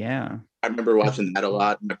 Oh yeah. I remember watching that a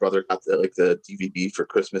lot. My brother got the DVD for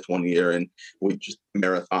Christmas one year, and we just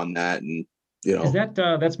marathon that. And is that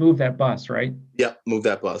that's Move That Bus, right? Yep, Move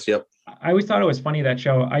That Bus. Yep. I always thought it was funny, that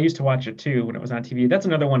show. I used to watch it too when it was on TV. That's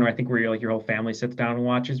another one where I think where you're like your whole family sits down and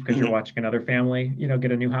watches because you're watching another family,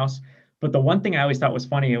 get a new house. But the one thing I always thought was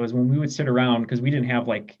funny, it was when we would sit around, because we didn't have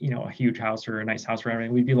like a huge house or a nice house or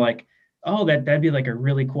everything. We'd be like, oh, that'd be like a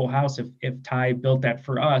really cool house if Ty built that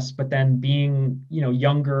for us. But then being,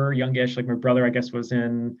 youngish, like my brother, I guess, was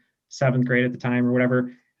in seventh grade at the time or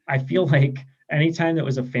whatever. I feel like anytime that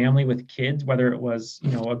was a family with kids, whether it was,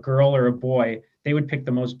 a girl or a boy, they would pick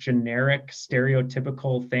the most generic,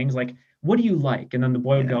 stereotypical things like, what do you like? And then the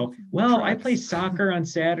boy would go, well, I play soccer on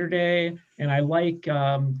Saturday and I like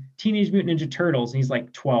Teenage Mutant Ninja Turtles. And he's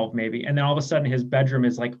like 12 maybe. And then all of a sudden his bedroom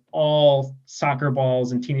is like all soccer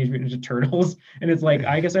balls and Teenage Mutant Ninja Turtles. And it's like,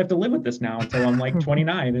 I guess I have to live with this now until I'm like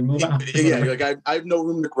 29 and move out. Yeah, you're like, I have no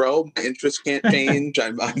room to grow. My interests can't change.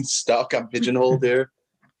 I'm stuck. I'm pigeonholed there.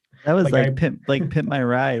 That was like Pimp My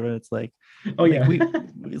Ride, when it's like, oh yeah,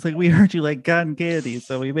 it's like, we heard you like cotton candy,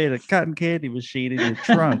 so we made a cotton candy machine in your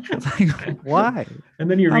trunk. It's like, why? And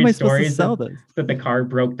then you read stories that the car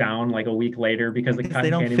broke down like a week later because the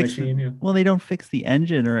cotton candy machine. Well, they don't fix the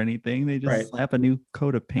engine or anything. They just slap a new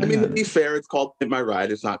coat of paint. I mean, to be fair, it's called Pimp My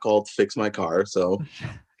Ride. It's not called Fix My Car. So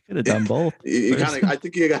could have done both. I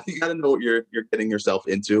think you got to know what you're getting yourself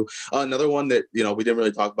into. Another one that we didn't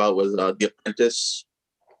really talk about was The Apprentice.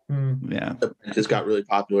 Yeah, it just got really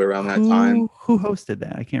popular around that time. Who hosted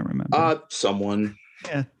that? I can't remember. Someone.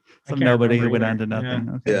 Yeah, some nobody who went on to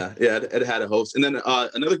nothing. Yeah. Okay. Yeah. It had a host, and then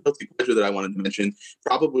another guilty pleasure that I wanted to mention.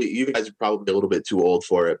 Probably you guys are probably a little bit too old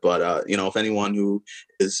for it, but if anyone who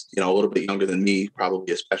is a little bit younger than me,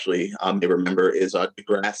 probably especially may remember, is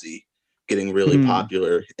Degrassi getting really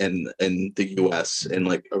popular in the US in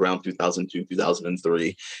like around 2002,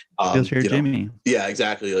 2003. Wheelchair Jimmy. Yeah,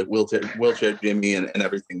 exactly. Like wheelchair Jimmy and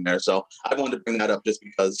everything there. So I wanted to bring that up just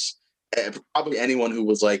because probably anyone who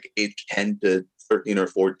was like age 10 to 13 or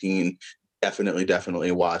 14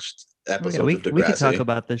 definitely watched episodes of Degrassi. We could talk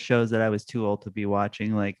about the shows that I was too old to be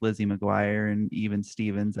watching, like Lizzie McGuire and Even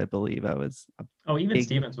Stevens. I believe I was. Even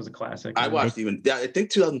Stevens was a classic. I watched I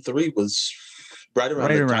think 2003 was right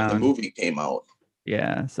around the time the movie came out.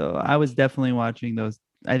 Yeah, so I was definitely watching those.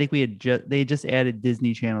 I think they just added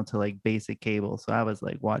Disney Channel to like basic cable, so I was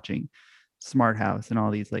like watching Smart House and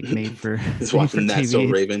all these like made for just watching That's So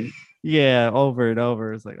Raven. Yeah, over and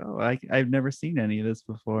over. It's like, oh, I've never seen any of this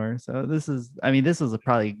before. So this was a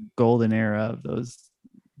probably golden era of those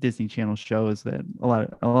Disney Channel shows that a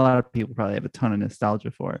lot of people probably have a ton of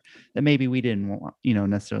nostalgia for, that maybe we didn't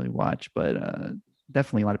necessarily watch, but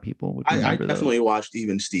definitely a lot of people would remember. I definitely watched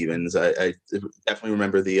Even Stevens. I definitely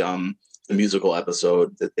remember the musical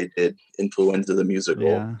episode that they did, Influenza the Musical.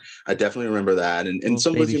 Yeah. I definitely remember that, and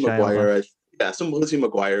some Lizzie McGuire. Some Lizzie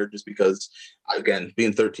McGuire, just because, again,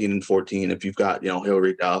 being 13 and 14, if you've got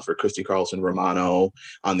Hilary Duff or Christy Carlson Romano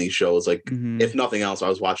on these shows, like if nothing else, I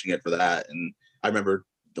was watching it for that, and I remember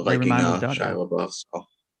liking Shia LaBeouf. So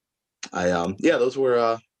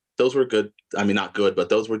those were good. I mean, not good, but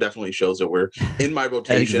those were definitely shows that were in my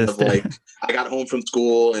rotation of like, I got home from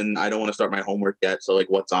school and I don't want to start my homework yet. So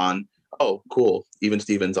like, what's on? Oh, cool. Even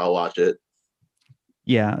Stevens, I'll watch it.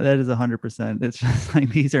 Yeah, that is 100%. It's just like,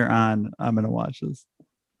 these are on, I'm going to watch this.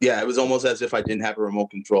 Yeah, it was almost as if I didn't have a remote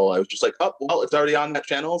control. I was just like, oh, well, it's already on that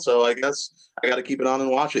channel. So I guess I got to keep it on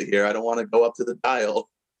and watch it here. I don't want to go up to the dial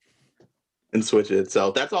and switch it.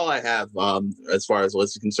 So that's all I have as far as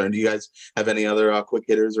lists is concerned. Do you guys have any other quick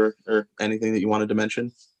hitters or anything that you wanted to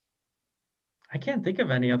mention? I can't think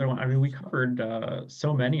of any other one. I mean, we covered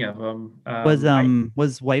so many of them.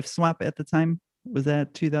 Was Wife Swap at the time? Was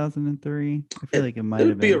that 2003? I feel like it might have been.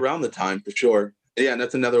 It would be around the time for sure. Yeah, and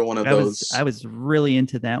that's another one of those. I was really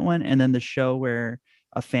into that one. And then the show where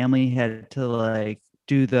a family had to like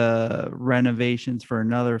do the renovations for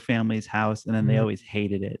another family's house, and then they always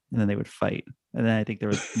hated it, and then they would fight. And then I think there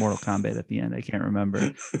was Mortal Kombat at the end. I can't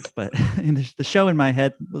remember, but the show in my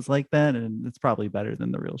head was like that, and it's probably better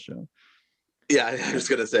than the real show. Yeah, I was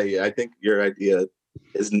gonna say, I think your idea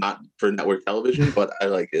is not for network television, but I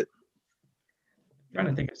like it. I'm trying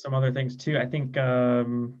to think of some other things too. I think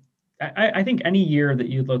I think any year that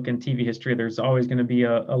you look in TV history, there's always going to be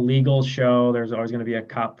a legal show. There's always going to be a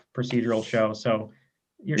cop procedural show. So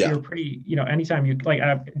you're pretty, anytime you like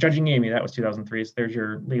Judging Amy, that was 2003. So there's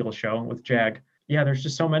your legal show with Jag. Yeah, there's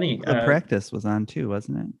just so many. The Practice was on too,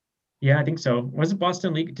 wasn't it? Yeah, I think so. Was it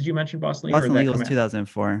Boston Legal? Did you mention Boston Legal? Boston Legal was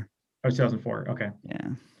 2004. Oh, 2004. Okay. Yeah.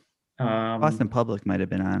 Boston Public might have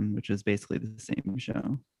been on, which is basically the same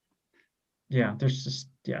show. Yeah, there's just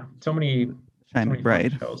so many. Shine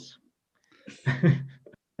McBride shows. I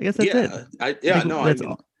guess that's it.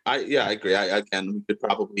 I agree. Again, we could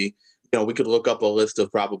probably, we could look up a list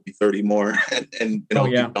of probably 30 more and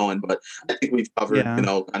keep going. But I think we've covered, kind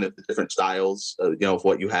of the different styles, of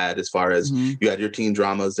what you had as far as you had your teen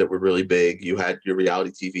dramas that were really big. You had your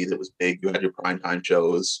reality TV that was big. You had your primetime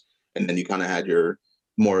shows, and then you kind of had your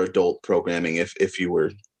more adult programming if you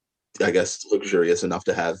were I guess, luxurious enough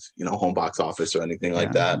to have, home box office or anything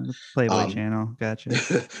like that. Playboy Channel.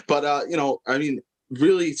 Gotcha. But, I mean,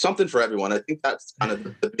 really something for everyone. I think that's kind of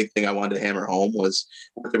the big thing I wanted to hammer home was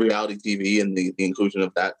with the reality TV and the inclusion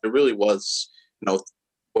of that. There really was,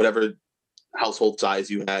 whatever household size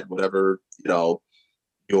you had, whatever,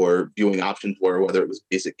 your viewing options were, whether it was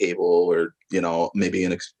basic cable or, maybe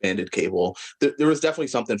an expanded cable. There was definitely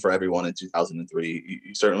something for everyone in 2003.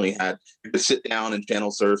 You certainly had to sit down and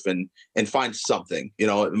channel surf and find something.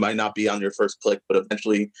 It might not be on your first click, but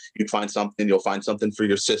eventually you'd find something. You'll find something for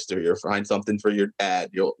your sister. You'll find something for your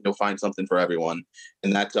dad. You'll find something for everyone.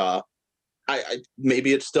 And that's I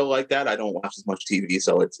maybe it's still like that. I don't watch as much TV,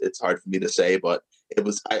 so it's hard for me to say, but it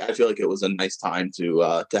was. I feel like it was a nice time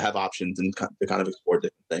to have options and to kind of explore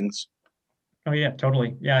different things. Oh yeah,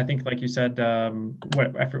 totally. Yeah, I think like you said,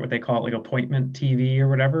 what they call it, like appointment TV or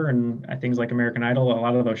whatever, and things like American Idol. A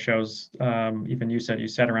lot of those shows, even you said you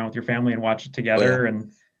sat around with your family and watched it together. Oh,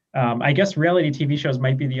 yeah. And I guess reality TV shows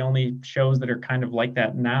might be the only shows that are kind of like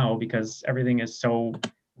that now because everything is so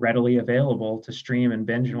readily available to stream and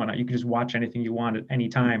binge and whatnot. You can just watch anything you want at any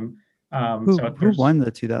time. Who won the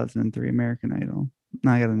 2003 American Idol?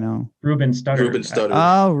 I gotta know. Ruben Studdard.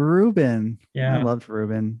 Oh, Ruben. Yeah, I loved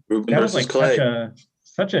Ruben. That was like Clay.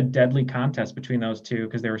 such a deadly contest between those two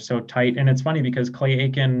because they were so tight. And it's funny because Clay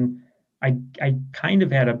Aiken, I kind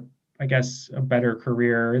of had a better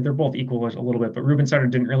career. They're both equal a little bit, but Ruben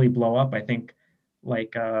Studdard didn't really blow up. I think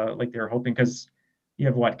like they were hoping because you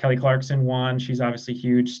have Kelly Clarkson won. She's obviously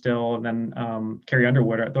huge still. And then Carrie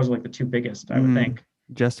Underwood. Those are like the two biggest, I would think.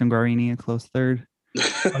 Justin Guarini, a close third.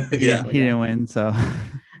 Yeah, he didn't win. So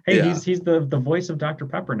hey, yeah. he's the voice of Dr.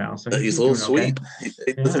 Pepper now. So he's a little sweet. Okay.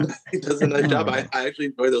 He does a nice job. I actually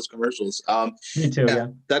enjoy those commercials. Me too. Yeah.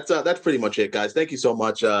 That's pretty much it, guys. Thank you so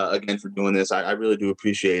much again for doing this. I really do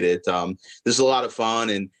appreciate it. This is a lot of fun,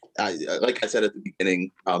 and like I said at the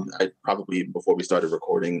beginning, I probably even before we started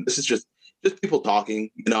recording, this is just people talking.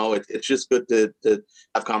 It's just good to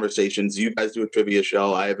have conversations. You guys do a trivia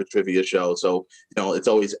show. I have a trivia show. So, it's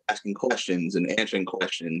always asking questions and answering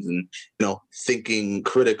questions and, thinking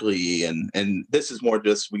critically. And this is more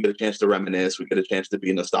just, we get a chance to reminisce. We get a chance to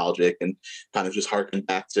be nostalgic and kind of just harken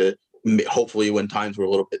back to hopefully when times were a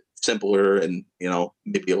little bit simpler and,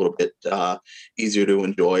 maybe a little bit easier to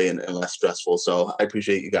enjoy and less stressful. So I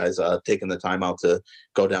appreciate you guys taking the time out to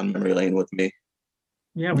go down memory lane with me.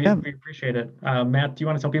 Yeah, we appreciate it. Matt, do you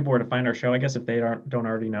want to tell people where to find our show? I guess if they don't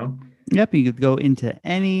already know. Yep, you could go into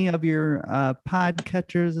any of your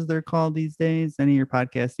podcatchers, as they're called these days, any of your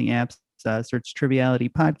podcasting apps, search Triviality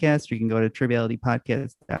Podcast, or you can go to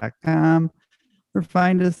trivialitypodcast.com or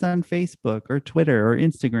find us on Facebook or Twitter or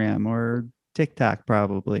Instagram or TikTok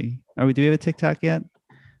probably. Do we have a TikTok yet?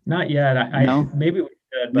 Not yet. No? Maybe we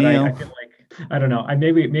should, but I feel like I don't know.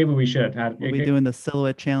 Maybe we should. We'll be doing the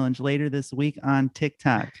silhouette challenge later this week on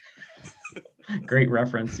TikTok. Great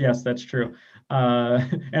reference. Yes, that's true.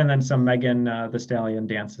 And then some Megan Thee Stallion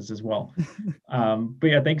dances as well. But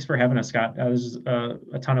yeah, thanks for having us, Scott. This is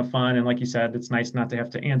a ton of fun. And like you said, it's nice not to have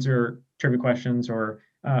to answer trivia questions or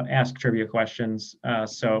ask trivia questions.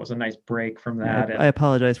 So it was a nice break from that. I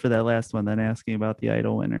apologize for that last one, then asking about the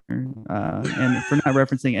Idol winner. And for not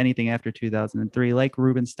referencing anything after 2003. Like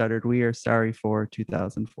Ruben Studdard, we are sorry for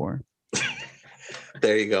 2004.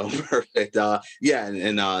 There you go. Perfect.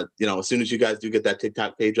 And as soon as you guys do get that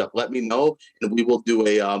TikTok page up, let me know, and we will do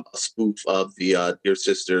a spoof of the Dear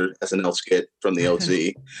Sister SNL skit from the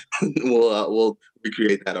OC. We'll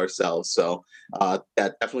recreate that ourselves. So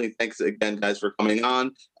definitely thanks again, guys, for coming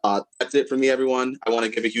on. That's it for me, everyone. I want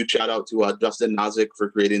to give a huge shout out to Justin Nozick for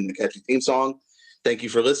creating the catchy theme song. Thank you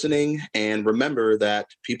for listening, and remember that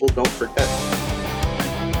people don't forget.